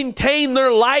who maintain their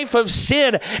life of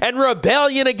sin and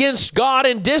rebellion against God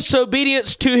and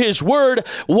disobedience to his word,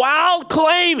 while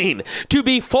claiming to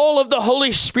be full of the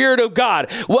Holy Spirit of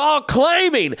God, while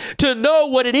claiming to know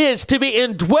what it is to be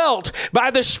indwelt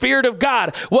by the Spirit of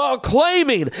God, while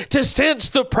claiming to sense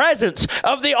the presence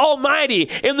of the Almighty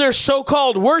in their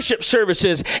so-called worship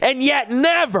services, and yet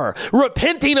never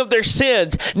repenting of their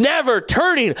sins, never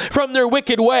turning from their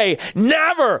wicked way,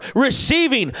 never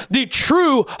receiving the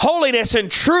true holiness and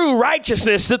true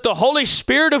righteousness that the Holy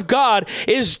Spirit of God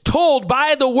is told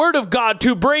by the Word of God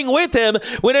to bring with him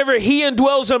whenever he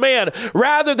indwells a man.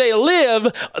 Rather, they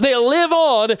live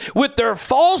on with their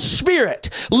false spirit,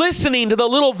 listening to the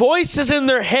little voices in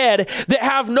their head that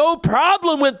have no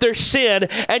problem with their sin,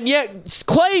 and yet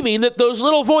claiming that that those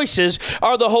little voices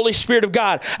are the Holy Spirit of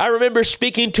God. I remember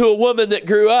speaking to a woman that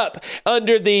grew up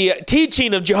under the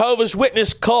teaching of Jehovah's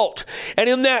Witness cult. And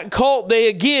in that cult, they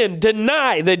again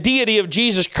deny the deity of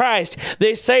Jesus Christ.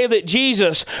 They say that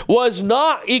Jesus was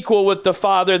not equal with the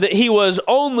Father, that he was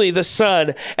only the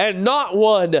Son and not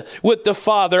one with the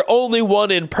Father, only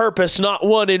one in purpose, not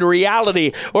one in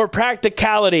reality or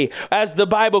practicality, as the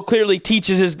Bible clearly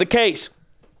teaches is the case.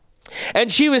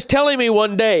 And she was telling me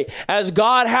one day, as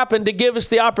God happened to give us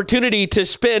the opportunity to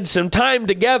spend some time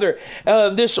together,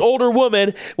 this older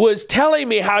woman was telling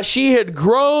me how she had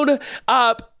grown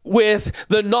up with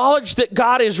the knowledge that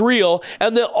God is real,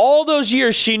 and that all those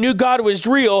years she knew God was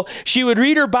real, she would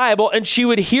read her Bible and she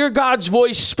would hear God's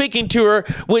voice speaking to her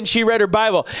when she read her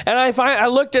Bible. And I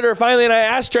looked at her finally and I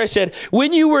asked her, I said,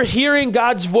 when you were hearing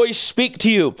God's voice speak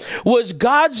to you, was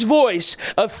God's voice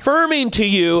affirming to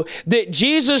you that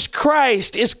Jesus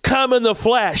Christ is come in the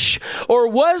flesh? Or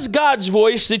was God's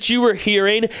voice that you were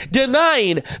hearing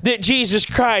denying that Jesus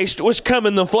Christ was come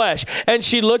in the flesh? And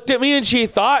she looked at me and she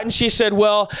thought, and she said,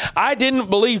 well, I didn't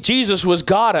believe Jesus was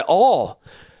God at all.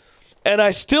 And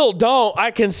I still don't.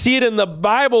 I can see it in the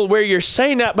Bible where you're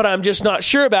saying that, but I'm just not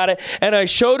sure about it. And I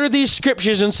showed her these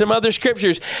scriptures and some other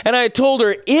scriptures. And I told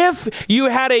her, if you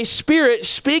had a spirit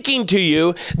speaking to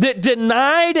you that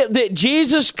denied that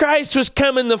Jesus Christ was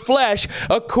come in the flesh,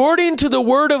 according to the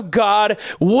word of God,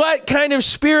 what kind of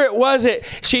spirit was it?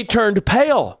 She turned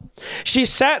pale. She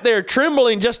sat there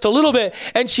trembling just a little bit,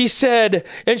 and she said,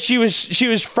 and she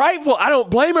was frightful. I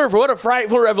don't blame her for what a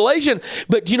frightful revelation.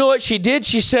 But do you know what she did?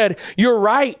 She said, you're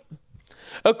right.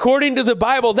 According to the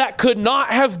Bible, that could not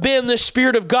have been the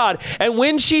Spirit of God. And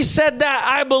when she said that,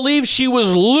 I believe she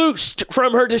was loosed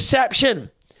from her deception.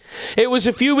 It was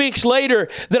a few weeks later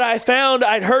that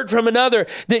I'd heard from another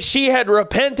that she had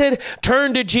repented,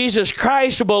 turned to Jesus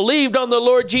Christ, believed on the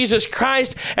Lord Jesus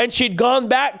Christ, and she'd gone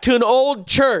back to an old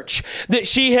church that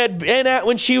she had been at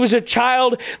when she was a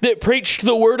child, that preached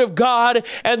the Word of God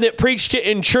and that preached it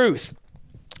in truth.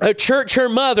 A church her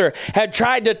mother had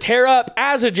tried to tear up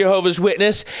as a Jehovah's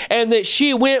Witness, and that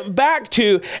she went back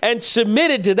to and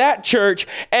submitted to that church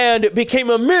and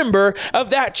became a member of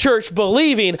that church,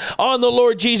 believing on the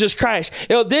Lord Jesus Christ.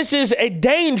 You know, this is a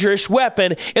dangerous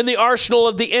weapon in the arsenal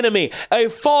of the enemy, a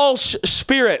false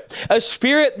spirit, a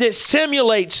spirit that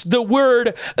simulates the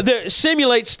word, that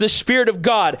simulates the Spirit of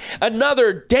God.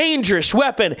 Another dangerous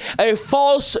weapon, a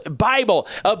false Bible,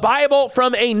 a Bible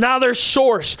from another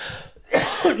source.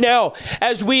 Now,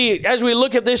 as we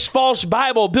look at this false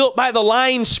Bible built by the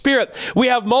lying spirit, we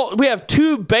have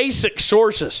two basic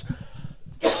sources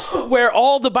where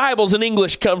all the Bibles in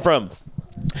English come from.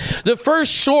 The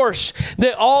first source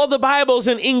that all the Bibles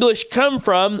in English come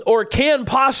from, or can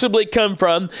possibly come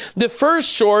from, the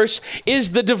first source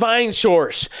is the divine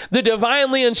source, the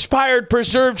divinely inspired,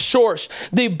 preserved source,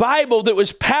 the Bible that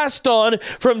was passed on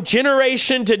from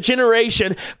generation to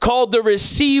generation, called the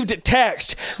received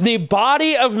text, the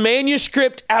body of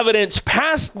manuscript evidence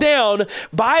passed down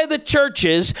by the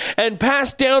churches and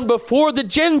passed down before the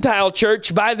Gentile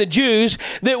church by the Jews,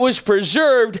 that was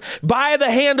preserved by the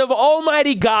hand of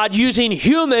Almighty God using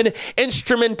human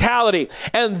instrumentality.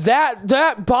 And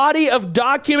that body of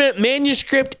document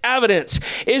manuscript evidence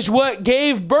is what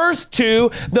gave birth to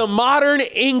the modern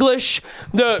English,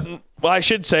 modern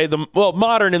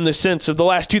in the sense of the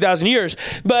last 2,000 years,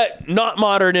 but not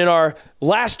modern in our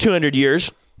last 200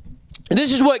 years.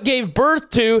 This is what gave birth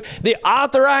to the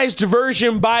Authorized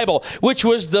Version Bible, which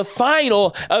was the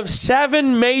final of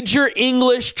 7 major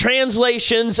English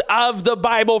translations of the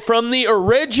Bible from the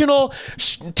original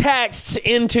texts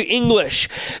into English.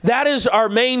 That is our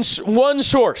main one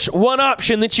source, one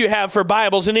option that you have for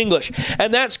Bibles in English,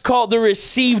 and that's called the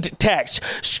received text.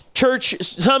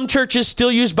 Some churches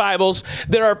still use Bibles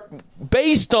that are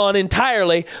based on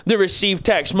entirely the received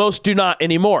text. Most do not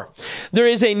anymore. There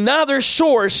is another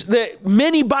source that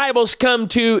many Bibles come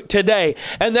to today,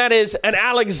 and that is an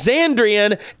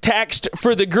Alexandrian text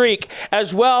for the Greek,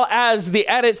 as well as the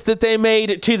edits that they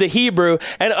made to the Hebrew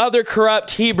and other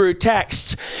corrupt Hebrew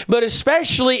texts. But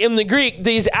especially in the Greek,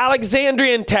 these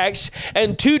Alexandrian texts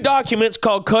and 2 documents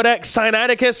called Codex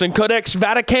Sinaiticus and Codex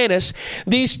Vaticanus,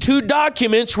 these 2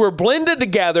 documents were blended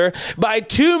together by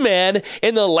 2 men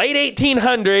in the late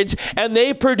 1800s, and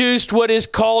they produced what is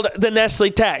called the Nestle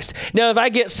text. Now, if I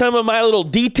get some of my little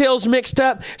details mixed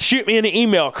up, shoot me an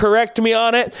email, correct me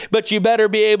on it, but you better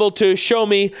be able to show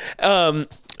me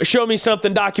show me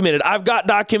something documented. I've got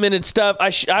documented stuff.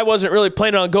 I wasn't really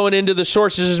planning on going into the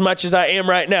sources as much as I am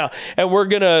right now.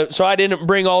 And so I didn't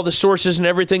bring all the sources and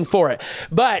everything for it.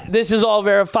 But this is all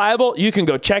verifiable. You can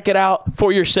go check it out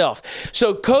for yourself.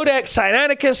 So Codex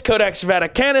Sinaiticus, Codex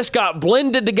Vaticanus got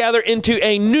blended together into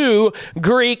a new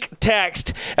Greek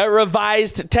text, a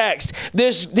revised text.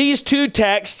 These two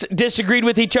texts disagreed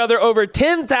with each other over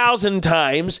 10,000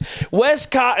 times.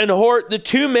 Westcott and Hort, the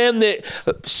two men that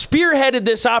spearheaded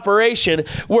this operation,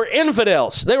 were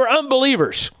infidels. They were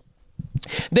unbelievers.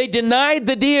 They denied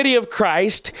the deity of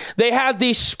Christ. They had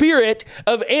the spirit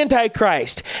of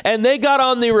Antichrist. And they got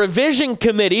on the revision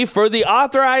committee for the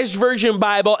Authorized Version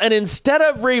Bible. And instead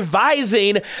of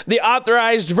revising the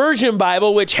Authorized Version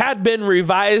Bible, which had been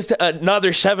revised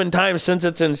another 7 times since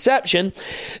its inception,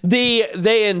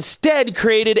 they instead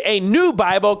created a new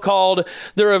Bible called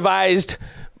the Revised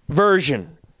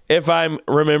Version, if I'm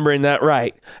remembering that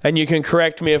right. And you can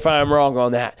correct me if I'm wrong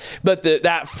on that. But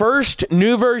that first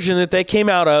new version that they came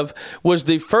out of was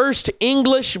the first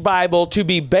English Bible to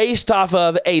be based off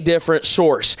of a different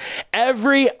source.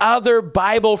 Every other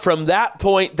Bible from that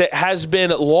point that has been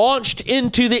launched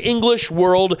into the English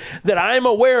world that I'm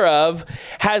aware of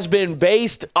has been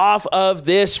based off of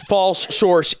this false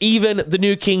source, even the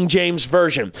New King James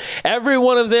Version. Every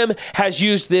one of them has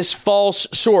used this false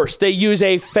source. They use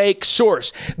a fake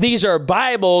source. These are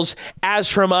Bibles as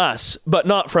from us, but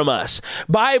not from us.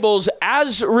 Bibles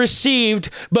as received,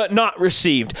 but not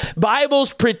received.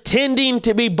 Bibles pretending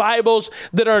to be Bibles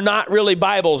that are not really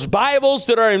Bibles. Bibles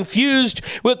that are infused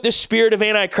with the spirit of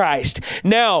Antichrist.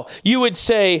 Now, you would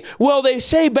say, well, they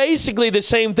say basically the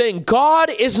same thing.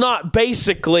 God is not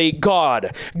basically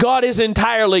God. God is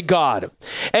entirely God.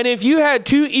 And if you had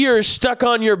 2 ears stuck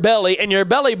on your belly and your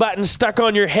belly button stuck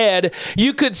on your head,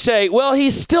 you could say, well,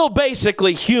 he's still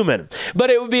basically human, but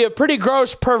it would be a pretty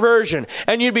gross perversion,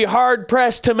 and you'd be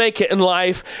hard-pressed to make it in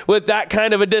life with that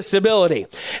kind of a disability.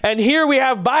 And here we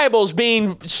have Bibles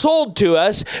being sold to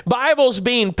us, Bibles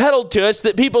being peddled to us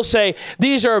that people say,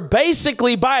 these are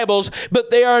basically Bibles, but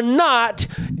they are not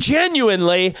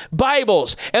genuinely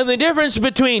Bibles. And the difference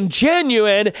between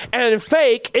genuine and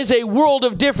fake is a world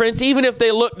of difference, even if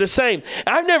they look the same.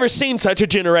 I've never seen such a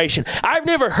generation. I've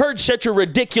never heard such a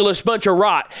ridiculous bunch of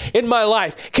rot in my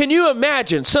life. Can you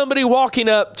imagine somebody walking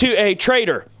up to a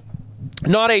trader?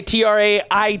 Not a Traitor,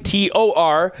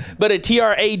 but a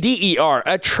Trader,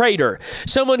 a trader,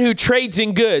 someone who trades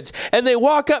in goods. And they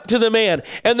walk up to the man,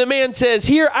 and the man says,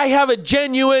 here, I have a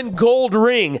genuine gold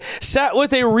ring set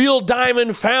with a real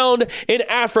diamond found in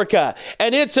Africa.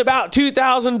 And it's about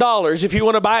 $2,000 if you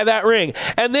want to buy that ring.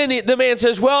 And then the man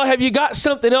says, well, have you got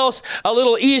something else a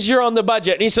little easier on the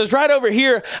budget? And he says, right over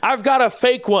here, I've got a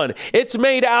fake one. It's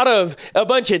made out of a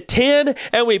bunch of tin,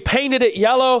 and we painted it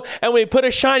yellow, and we put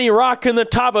a shiny rock in the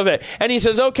top of it. And he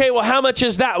says, okay, well, how much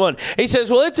is that one? He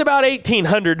says, well, it's about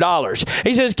 $1,800.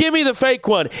 He says, give me the fake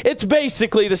one. It's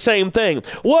basically the same thing.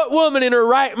 What woman in her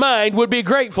right mind would be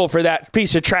grateful for that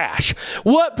piece of trash?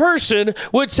 What person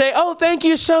would say, oh, thank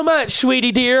you so much,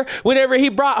 sweetie dear, whenever he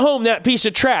brought home that piece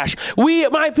of trash?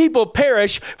 My people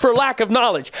perish for lack of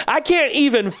knowledge. I can't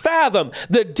even fathom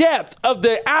the depth of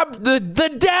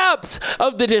the depth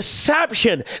of the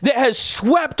deception that has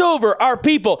swept over our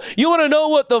people. You want to know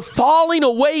what the falling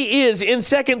away is in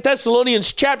 2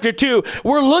 Thessalonians chapter 2?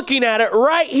 We're looking at it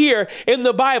right here in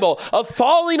the Bible, of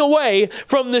falling away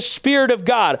from the Spirit of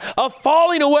God, of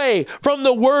falling away from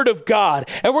the Word of God.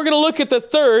 And we're going to look at the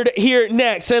third here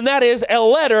next, and that is a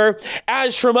letter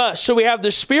as from us. So we have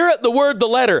the Spirit, the Word, the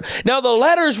letter. Now the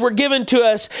letters were given to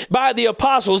us by the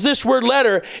apostles. This word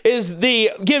letter gives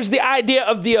the idea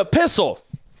of the epistle.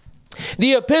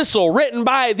 The epistle written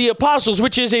by the apostles,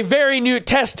 which is a very New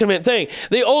Testament thing.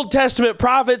 The Old Testament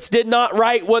prophets did not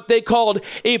write what they called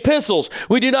epistles.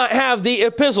 We do not have the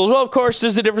epistles. Well, of course,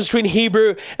 there's the difference between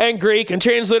Hebrew and Greek and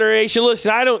transliteration.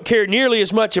 Listen, I don't care nearly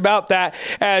as much about that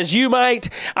as you might.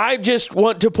 I just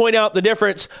want to point out the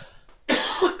difference.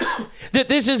 That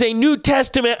this is a New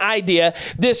Testament idea,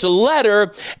 this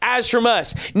letter as from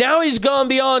us. Now he's gone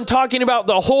beyond talking about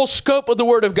the whole scope of the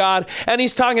Word of God, and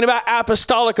he's talking about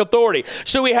apostolic authority.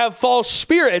 So we have false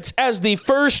spirits as the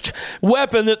first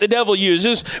weapon that the devil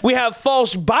uses. We have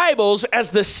false Bibles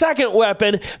as the second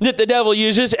weapon that the devil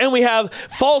uses, and we have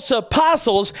false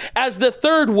apostles as the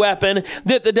third weapon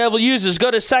that the devil uses.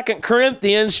 Go to 2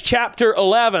 Corinthians chapter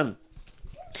 11.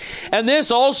 And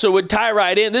this also would tie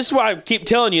right in. This is why I keep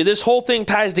telling you, this whole thing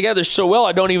ties together so well,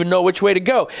 I don't even know which way to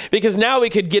go. Because now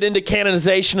we could get into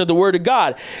canonization of the Word of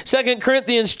God. 2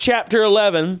 Corinthians chapter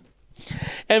 11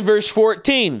 and verse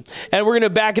 14. And we're going to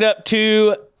back it up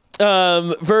to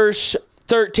verse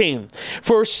 13.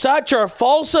 For such are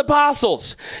false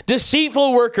apostles,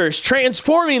 deceitful workers,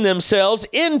 transforming themselves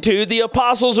into the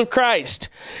apostles of Christ.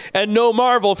 And no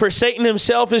marvel, for Satan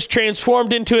himself is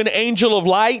transformed into an angel of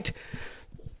light.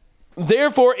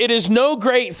 Therefore, it is no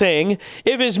great thing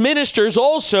if his ministers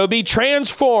also be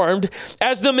transformed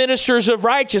as the ministers of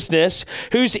righteousness,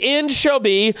 whose end shall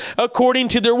be according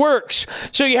to their works.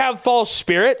 So you have false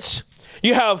spirits,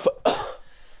 you have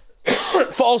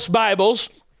false Bibles,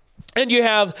 and you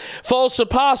have false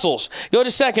apostles. Go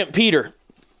to 2 Peter.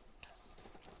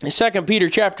 2 Peter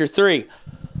chapter 3.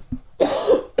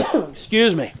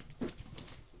 Excuse me.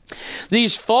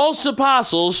 These false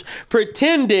apostles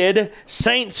pretended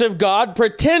saints of God,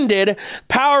 pretended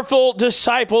powerful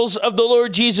disciples of the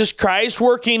Lord Jesus Christ,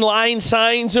 working lying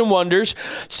signs and wonders.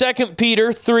 2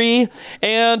 Peter 3,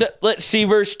 and let's see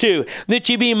verse 2. That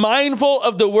ye be mindful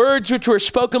of the words which were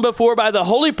spoken before by the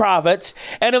holy prophets,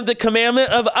 and of the commandment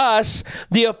of us,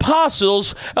 the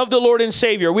apostles of the Lord and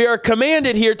Savior. We are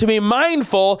commanded here to be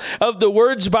mindful of the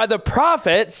words by the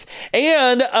prophets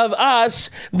and of us,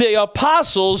 the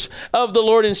apostles of the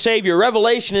Lord and Savior.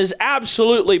 Revelation is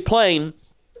absolutely plain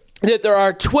that there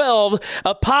are 12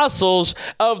 apostles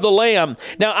of the Lamb.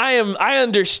 Now, I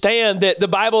understand that the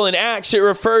Bible in Acts, it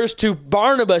refers to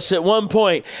Barnabas at one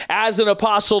point as an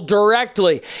apostle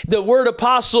directly. The word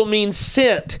apostle means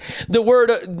sent. The word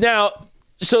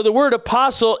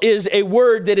apostle is a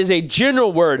word that is a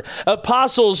general word.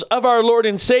 Apostles of our Lord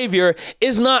and Savior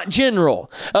is not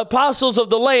general. Apostles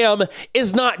of the Lamb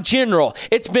is not general.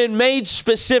 It's been made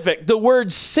specific. The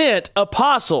word sent,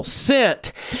 apostle,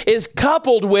 sent, is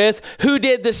coupled with who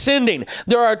did the sending.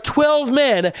 There are 12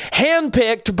 men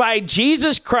handpicked by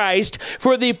Jesus Christ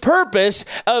for the purpose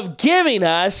of giving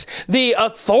us the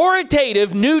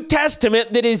authoritative New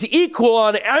Testament that is equal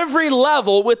on every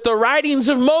level with the writings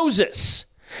of Moses.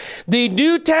 The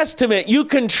New Testament you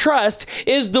can trust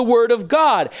is the Word of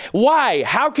God. Why?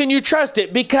 How can you trust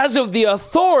it? Because of the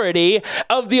authority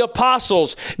of the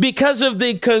apostles, because of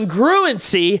the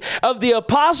congruency of the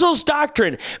apostles'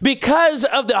 doctrine, because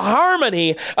of the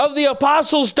harmony of the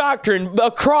apostles' doctrine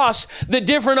across the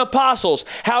different apostles.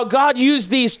 How God used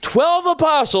these 12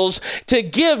 apostles to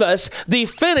give us the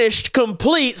finished,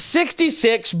 complete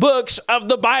 66 books of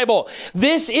the Bible.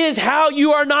 This is how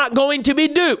you are not going to be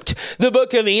duped. The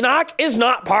book of Enoch is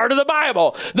not part of the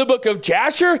Bible. The book of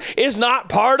Jasher is not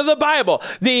part of the Bible.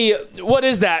 What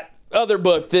is that other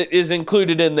book that is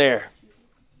included in there?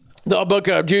 The book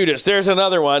of Judas. There's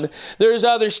another one. There's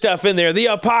other stuff in there. The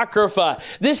Apocrypha.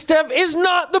 This stuff is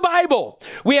not the Bible.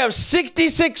 We have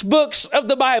 66 books of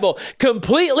the Bible,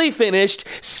 completely finished,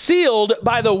 sealed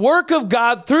by the work of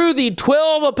God through the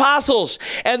 12 apostles.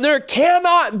 And there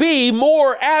cannot be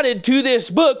more added to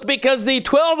this book because the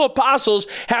 12 apostles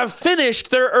have finished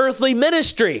their earthly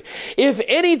ministry. If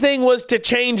anything was to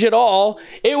change at all,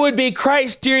 it would be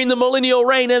Christ during the millennial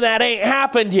reign, and that ain't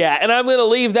happened yet. And I'm going to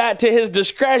leave that to his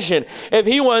discretion. If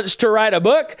he wants to write a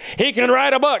book, he can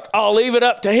write a book. I'll leave it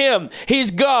up to him. He's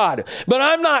God. But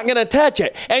I'm not going to touch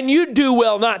it. And you do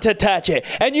well not to touch it.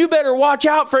 And you better watch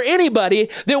out for anybody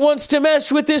that wants to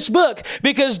mess with this book.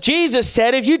 Because Jesus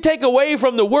said, if you take away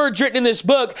from the words written in this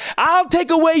book, I'll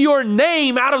take away your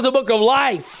name out of the book of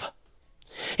life.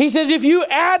 He says, if you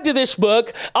add to this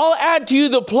book, I'll add to you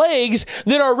the plagues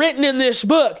that are written in this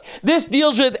book. This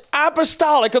deals with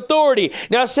apostolic authority.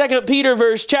 Now, 2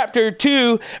 Peter chapter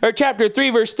 3,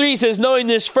 verse 3 says, knowing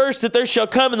this first, that there shall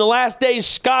come in the last days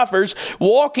scoffers,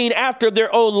 walking after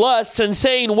their own lusts, and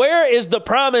saying, where is the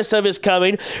promise of his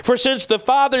coming? For since the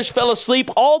fathers fell asleep,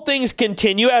 all things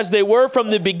continue as they were from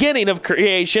the beginning of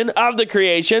the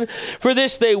creation. For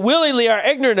this they willingly are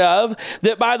ignorant of,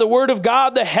 that by the word of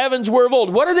God the heavens were of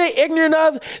old. What are they ignorant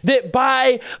of? That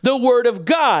by the word of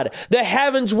God, the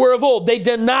heavens were of old. They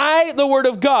deny the word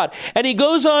of God. And he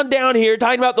goes on down here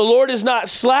talking about the Lord is not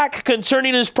slack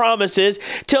concerning his promises,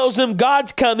 tells them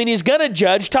God's coming, he's going to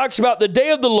judge, talks about the day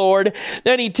of the Lord.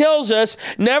 Then he tells us,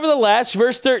 nevertheless,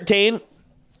 verse 13,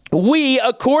 we,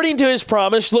 according to his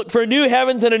promise, look for new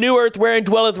heavens and a new earth wherein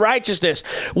dwelleth righteousness.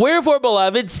 Wherefore,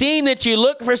 beloved, seeing that ye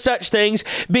look for such things,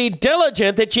 be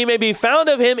diligent that ye may be found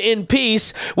of him in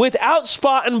peace, without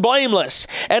spot and blameless,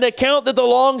 and account that the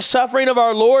long suffering of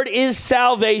our Lord is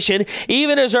salvation,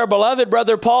 even as our beloved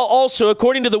brother Paul also,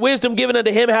 according to the wisdom given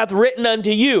unto him, hath written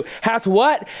unto you. Hath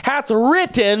what? Hath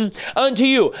written unto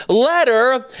you.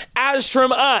 Letter as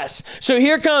from us. So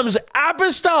here comes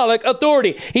apostolic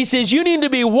authority. He says, you need to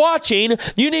be watching.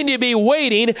 You need to be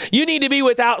waiting. You need to be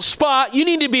without spot. You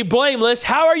need to be blameless.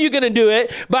 How are you going to do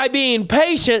it? By being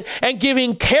patient and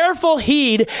giving careful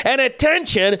heed and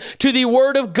attention to the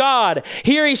word of God.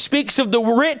 Here he speaks of the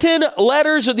written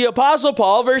letters of the Apostle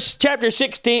Paul, chapter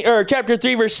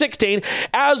 3, verse 16,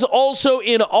 as also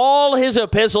in all his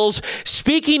epistles,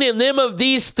 speaking in them of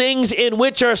these things in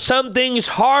which are some things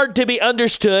hard to be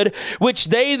understood, which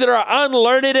they that are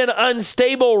unlearned and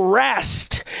unstable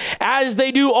wrest, as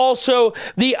they do also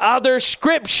the other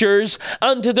scriptures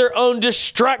unto their own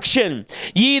destruction.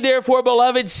 Ye therefore,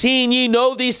 beloved, seeing ye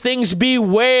know these things,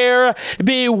 beware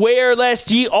lest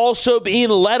ye also being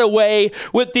led away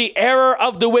with the error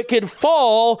of the wicked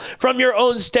fall from your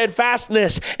own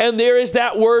steadfastness. And there is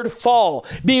that word fall.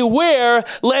 Beware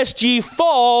lest ye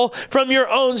fall from your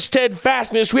own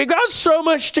steadfastness. We've got so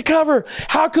much to cover.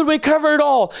 How could we cover it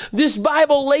all? This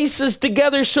Bible laces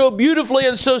together so beautifully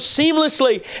and so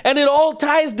seamlessly, and it all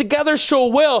ties together so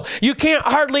well. You can't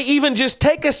hardly even just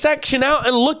take a section out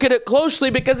and look at it closely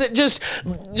because it just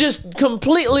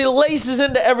completely laces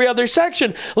into every other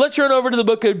section. Let's run over to the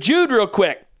book of Jude real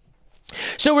quick.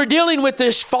 So we're dealing with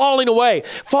this falling away.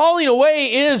 Falling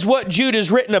away is what Jude is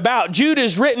written about. Jude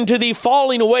is written to the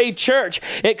falling away church.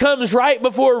 It comes right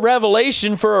before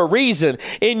Revelation for a reason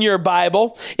in your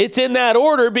Bible. It's in that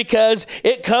order because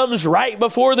it comes right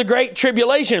before the Great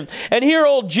Tribulation. And here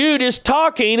old Jude is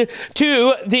talking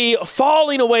to the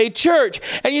falling away church.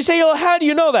 And you say, oh, how do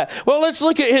you know that? Well, let's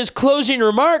look at his closing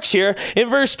remarks here. In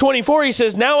verse 24, he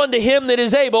says, now unto him that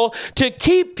is able to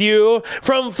keep you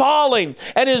from falling.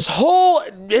 And his whole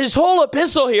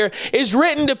epistle here is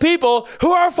written to people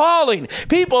who are falling,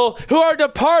 people who are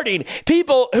departing,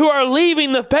 people who are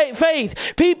leaving the faith,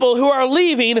 people who are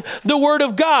leaving the word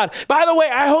of God. By the way,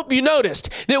 I hope you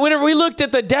noticed that whenever we looked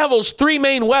at the devil's three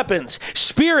main weapons,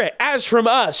 spirit as from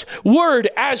us, word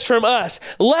as from us,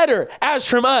 letter as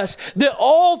from us, that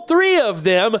all three of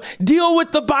them deal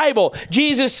with the Bible.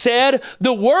 Jesus said,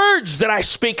 the words that I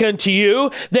speak unto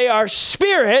you, they are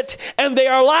spirit and they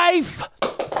are life.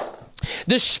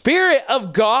 The Spirit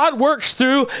of God works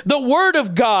through the Word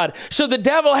of God. So the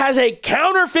devil has a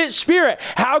counterfeit spirit.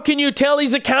 How can you tell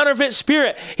he's a counterfeit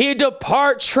spirit? He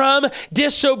departs from,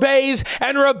 disobeys,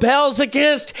 and rebels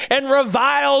against, and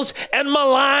reviles, and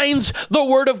maligns the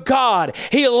Word of God.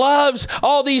 He loves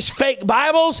all these fake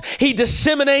Bibles. He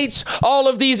disseminates all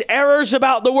of these errors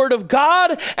about the Word of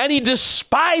God, and he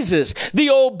despises the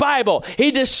old Bible.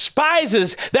 He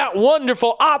despises that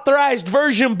wonderful authorized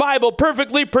version Bible,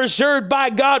 perfectly preserved by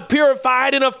God,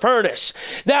 purified in a furnace.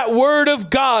 That Word of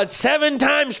God, 7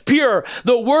 times pure,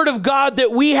 the Word of God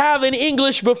that we have in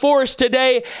English before us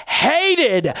today,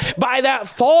 hated by that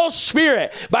false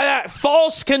spirit, by that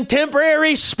false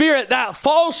contemporary spirit, that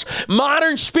false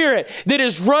modern spirit that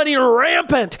is running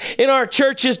rampant in our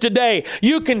churches today.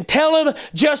 You can tell them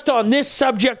just on this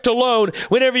subject alone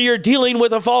whenever you're dealing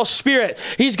with a false spirit.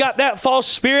 He's got that false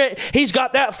spirit. He's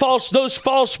got those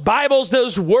false Bibles,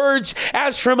 those words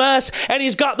as from us. And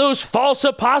he's got those false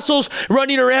apostles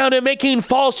running around and making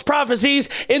false prophecies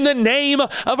in the name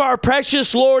of our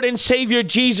precious Lord and Savior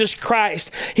Jesus Christ.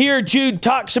 Here Jude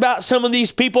talks about some of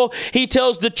these people. He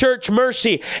tells the church,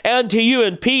 mercy unto you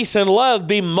and peace and love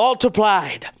be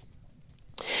multiplied.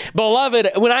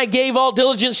 Beloved, when I gave all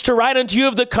diligence to write unto you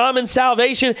of the common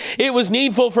salvation, it was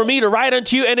needful for me to write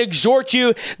unto you and exhort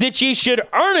you that ye should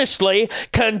earnestly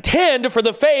contend for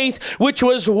the faith which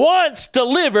was once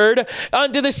delivered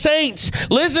unto the saints.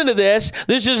 Listen to this.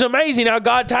 This is amazing how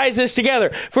God ties this together.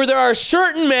 For there are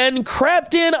certain men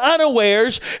crept in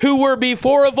unawares who were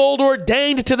before of old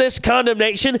ordained to this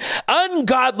condemnation,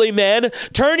 ungodly men,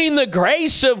 turning the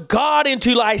grace of God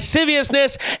into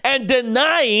lasciviousness and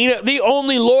denying the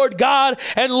only Lord God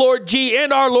and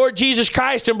our Lord Jesus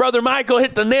Christ. And Brother Michael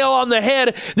hit the nail on the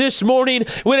head this morning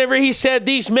whenever he said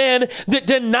these men that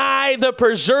deny the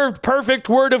preserved perfect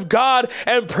Word of God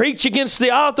and preach against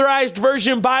the authorized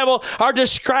version Bible are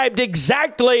described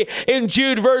exactly in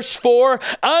Jude verse 4.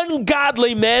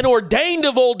 Ungodly men ordained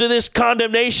of old to this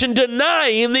condemnation,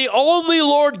 denying the only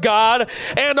Lord God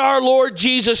and our Lord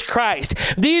Jesus Christ.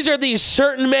 These are these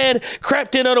certain men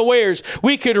crept in unawares.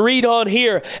 We could read on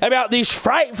here about these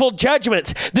frightful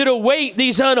judgments that await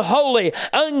these unholy,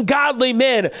 ungodly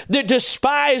men that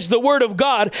despise the Word of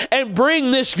God and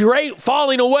bring this great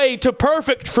falling away to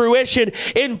perfect fruition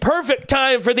in perfect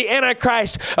time for the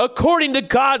Antichrist, according to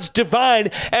God's divine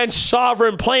and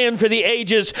sovereign plan for the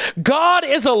ages. God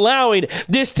is allowing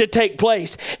this to take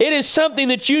place. It is something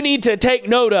that you need to take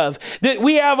note of, that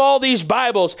we have all these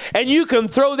Bibles, and you can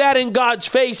throw that in God's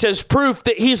face as proof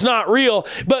that He's not real,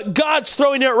 but God's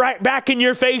throwing it right back in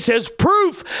your face as proof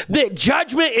proof that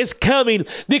judgment is coming,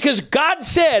 because God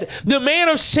said the man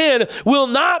of sin will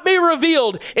not be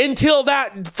revealed until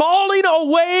that falling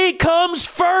away comes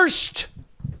first.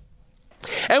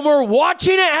 And we're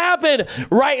watching it happen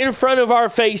right in front of our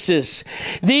faces.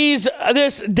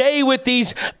 This day with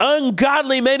these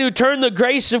ungodly men who turn the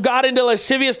grace of God into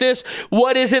lasciviousness,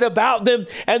 what is it about them?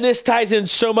 And this ties in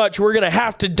so much. We're going to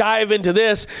have to dive into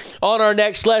this on our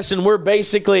next lesson. We're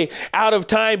basically out of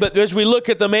time, but as we look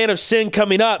at the man of sin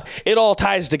coming up, it all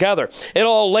ties together. It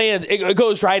all lands. It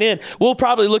goes right in. We'll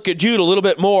probably look at Jude a little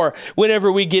bit more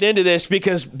whenever we get into this,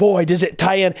 because boy, does it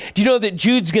tie in. Do you know that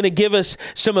Jude's going to give us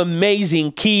some amazing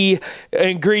key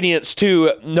ingredients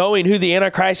to knowing who the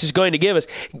Antichrist is going to give us?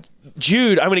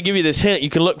 Jude, I'm going to give you this hint. You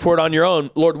can look for it on your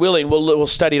own. Lord willing, we'll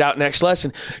study it out next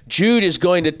lesson. Jude is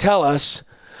going to tell us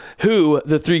who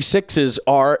the 3 6s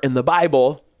are in the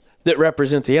Bible that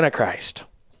represent the Antichrist.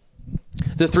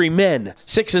 The 3 men.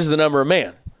 6 is the number of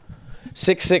man.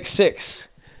 666.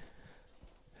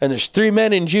 And there's 3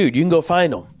 men in Jude, you can go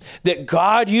find them, that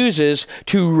God uses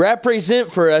to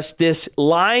represent for us this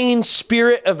lying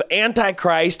spirit of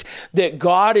Antichrist that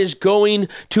God is going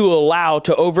to allow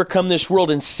to overcome this world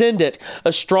and send it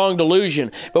a strong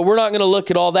delusion. But we're not going to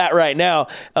look at all that right now.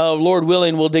 Lord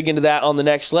willing, we'll dig into that on the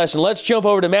next lesson. Let's jump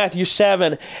over to Matthew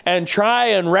 7 and try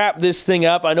and wrap this thing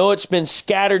up. I know it's been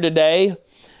scattered today.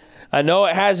 I know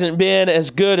it hasn't been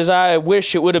as good as I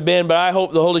wish it would have been, but I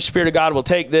hope the Holy Spirit of God will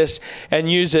take this and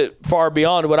use it far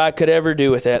beyond what I could ever do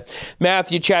with it.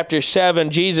 Matthew chapter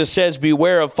 7, Jesus says,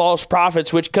 "Beware of false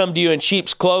prophets which come to you in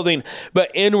sheep's clothing,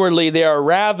 but inwardly they are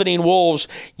ravening wolves.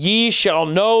 Ye shall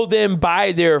know them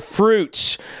by their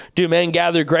fruits. Do men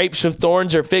gather grapes of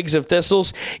thorns or figs of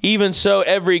thistles? Even so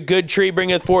every good tree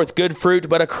bringeth forth good fruit,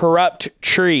 but a corrupt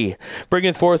tree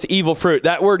bringeth forth evil fruit."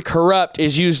 That word corrupt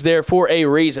is used there for a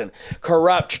reason.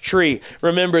 Corrupt tree.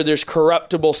 Remember, there's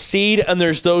corruptible seed and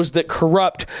there's those that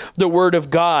corrupt the word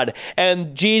of God.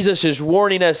 And Jesus is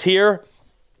warning us here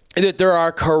that there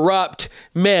are corrupt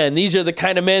men. These are the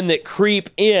kind of men that creep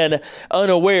in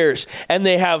unawares. And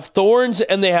they have thorns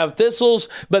and they have thistles,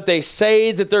 but they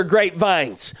say that they're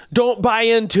grapevines. Don't buy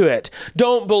into it.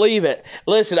 Don't believe it.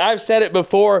 Listen, I've said it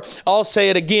before. I'll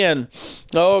say it again.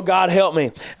 Oh, God help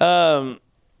me.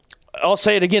 I'll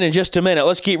say it again in just a minute.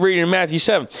 Let's keep reading in Matthew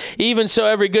 7. "Even so,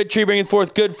 every good tree bringeth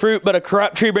forth good fruit, but a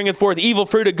corrupt tree bringeth forth evil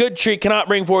fruit. A good tree cannot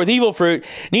bring forth evil fruit,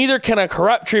 neither can a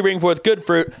corrupt tree bring forth good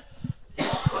fruit.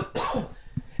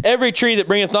 Every tree that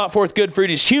bringeth not forth good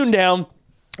fruit is hewn down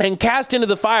and cast into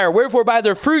the fire. Wherefore by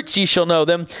their fruits ye shall know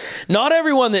them. Not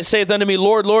everyone that saith unto me,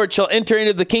 Lord, Lord, shall enter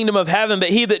into the kingdom of heaven, but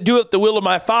he that doeth the will of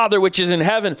my Father which is in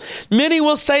heaven. Many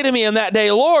will say to me in that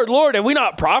day, Lord, Lord, have we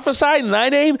not prophesied in thy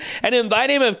name? And in thy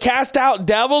name have cast out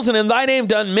devils, and in thy name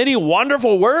done many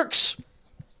wonderful works?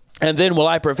 And then will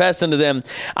I profess unto them,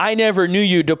 I never knew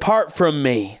you. Depart from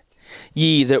me,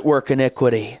 ye that work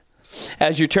iniquity."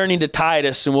 As you're turning to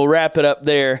Titus, and we'll wrap it up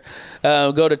there,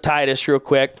 go to Titus real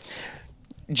quick.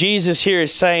 Jesus here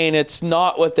is saying it's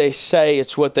not what they say,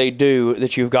 it's what they do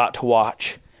that you've got to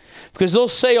watch. Because they'll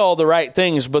say all the right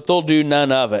things, but they'll do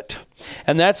none of it.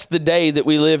 And that's the day that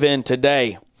we live in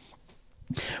today.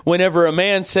 Whenever a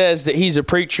man says that he's a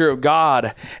preacher of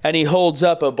God and he holds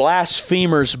up a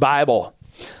blasphemer's Bible,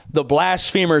 the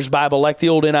blasphemer's Bible, like the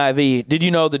old NIV. Did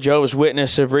you know the Jehovah's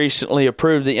Witnesses have recently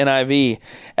approved the NIV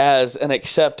as an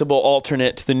acceptable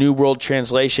alternate to the New World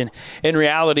Translation? In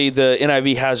reality, the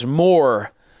NIV has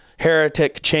more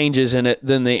heretic changes in it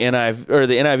than the NIV, or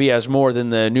the NIV has more than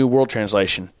the New World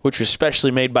Translation, which was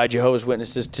specially made by Jehovah's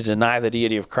Witnesses to deny the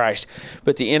deity of Christ.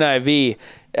 But the NIV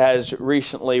has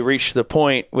recently reached the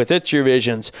point with its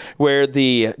revisions where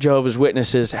the Jehovah's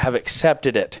Witnesses have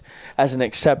accepted it as an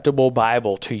acceptable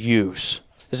Bible to use.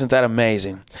 Isn't that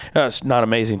amazing? No, it's not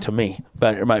amazing to me,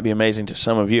 but it might be amazing to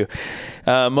some of you.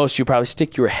 Most of you probably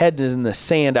stick your head in the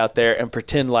sand out there and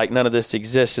pretend like none of this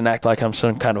exists and act like I'm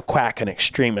some kind of quack and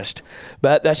extremist.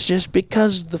 But that's just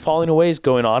because the falling away is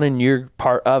going on and you're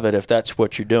part of it if that's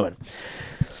what you're doing.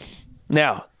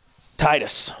 Now,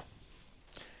 Titus.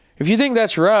 If you think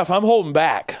that's rough, I'm holding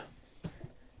back.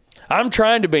 I'm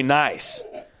trying to be nice.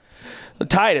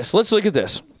 Titus, let's look at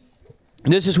this.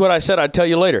 This is what I said I'd tell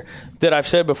you later, that I've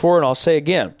said before and I'll say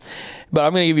again. But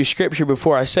I'm going to give you scripture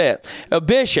before I say it. A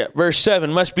bishop, verse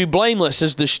 7, must be blameless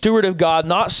as the steward of God,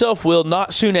 not self-willed,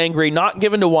 not soon angry, not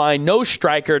given to wine, no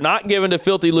striker, not given to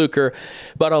filthy lucre,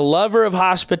 but a lover of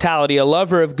hospitality, a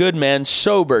lover of good men,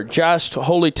 sober, just,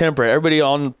 holy, temperate. Everybody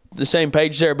on the same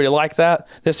page there? Everybody like that?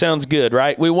 That sounds good,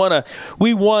 right? We want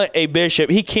a bishop.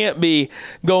 He can't be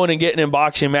going and getting in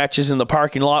boxing matches in the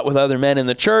parking lot with other men in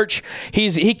the church.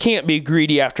 He can't be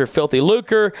greedy after filthy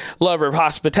lucre, lover of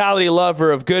hospitality,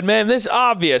 lover of good men. This is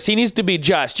obvious. He needs to be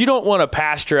just. You don't want a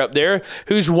pastor up there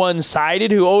who's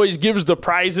one-sided, who always gives the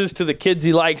prizes to the kids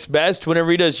he likes best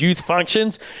whenever he does youth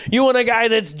functions. You want a guy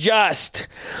that's just.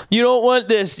 You don't want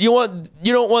this. You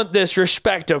don't want this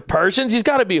respect of persons. He's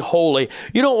got to be holy.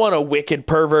 You don't want a wicked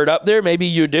pervert up there. Maybe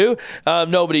you do.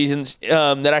 Nobody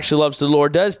that actually loves the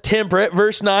Lord does. Temperate,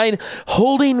 verse 9,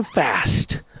 holding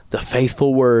fast the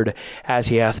faithful word as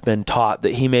he hath been taught,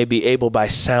 that he may be able by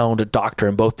sound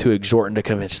doctrine both to exhort and to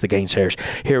convince the gainsayers.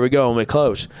 Here we go, and we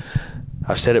close.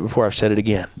 I've said it before, I've said it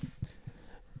again.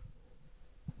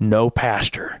 No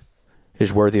pastor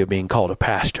is worthy of being called a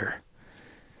pastor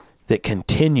that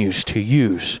continues to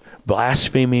use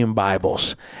blaspheming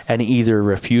Bibles and either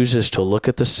refuses to look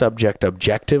at the subject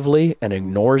objectively and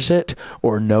ignores it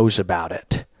or knows about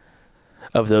it.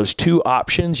 Of those two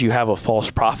options, you have a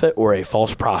false prophet or a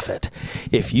false prophet.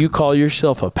 If you call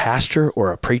yourself a pastor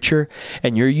or a preacher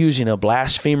and you're using a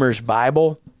blasphemer's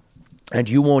Bible and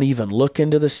you won't even look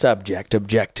into the subject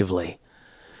objectively,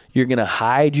 you're going to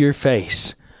hide your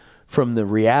face from the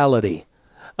reality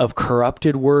of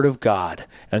corrupted word of God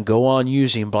and go on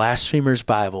using blasphemers'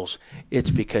 Bibles, it's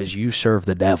because you serve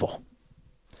the devil.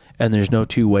 And there's no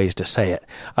two ways to say it.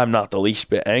 I'm not the least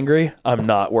bit angry. I'm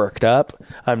not worked up.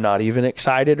 I'm not even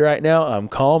excited right now. I'm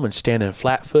calm and standing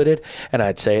flat-footed, and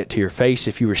I'd say it to your face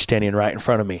if you were standing right in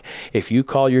front of me. If you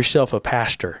call yourself a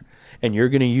pastor and you're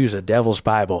going to use a devil's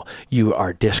Bible, you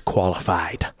are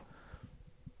disqualified.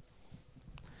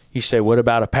 You say, what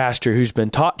about a pastor who's been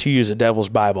taught to use a devil's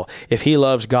Bible? If he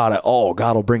loves God at all,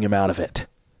 God will bring him out of it.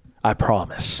 I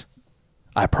promise.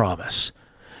 I promise.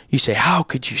 You say, how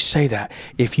could you say that?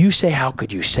 If you say, how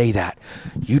could you say that?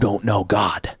 You don't know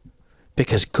God,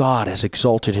 because God has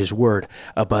exalted his word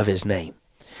above his name.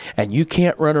 And you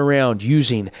can't run around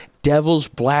using devil's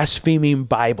blaspheming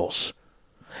Bibles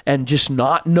and just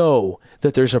not know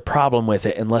that there's a problem with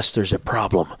it unless there's a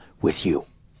problem with you.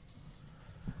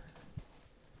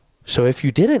 So if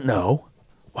you didn't know,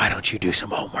 why don't you do some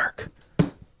homework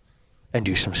and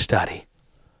do some study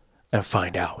and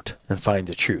find out and find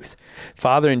the truth?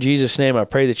 Father, in Jesus' name, I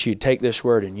pray that you'd take this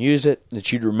word and use it,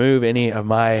 that you'd remove any of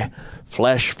my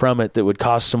flesh from it that would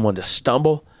cause someone to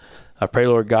stumble. I pray,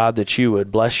 Lord God, that you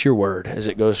would bless your word as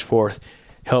it goes forth.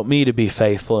 Help me to be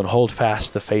faithful and hold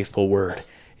fast the faithful word.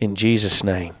 In Jesus'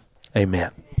 name,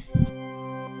 amen.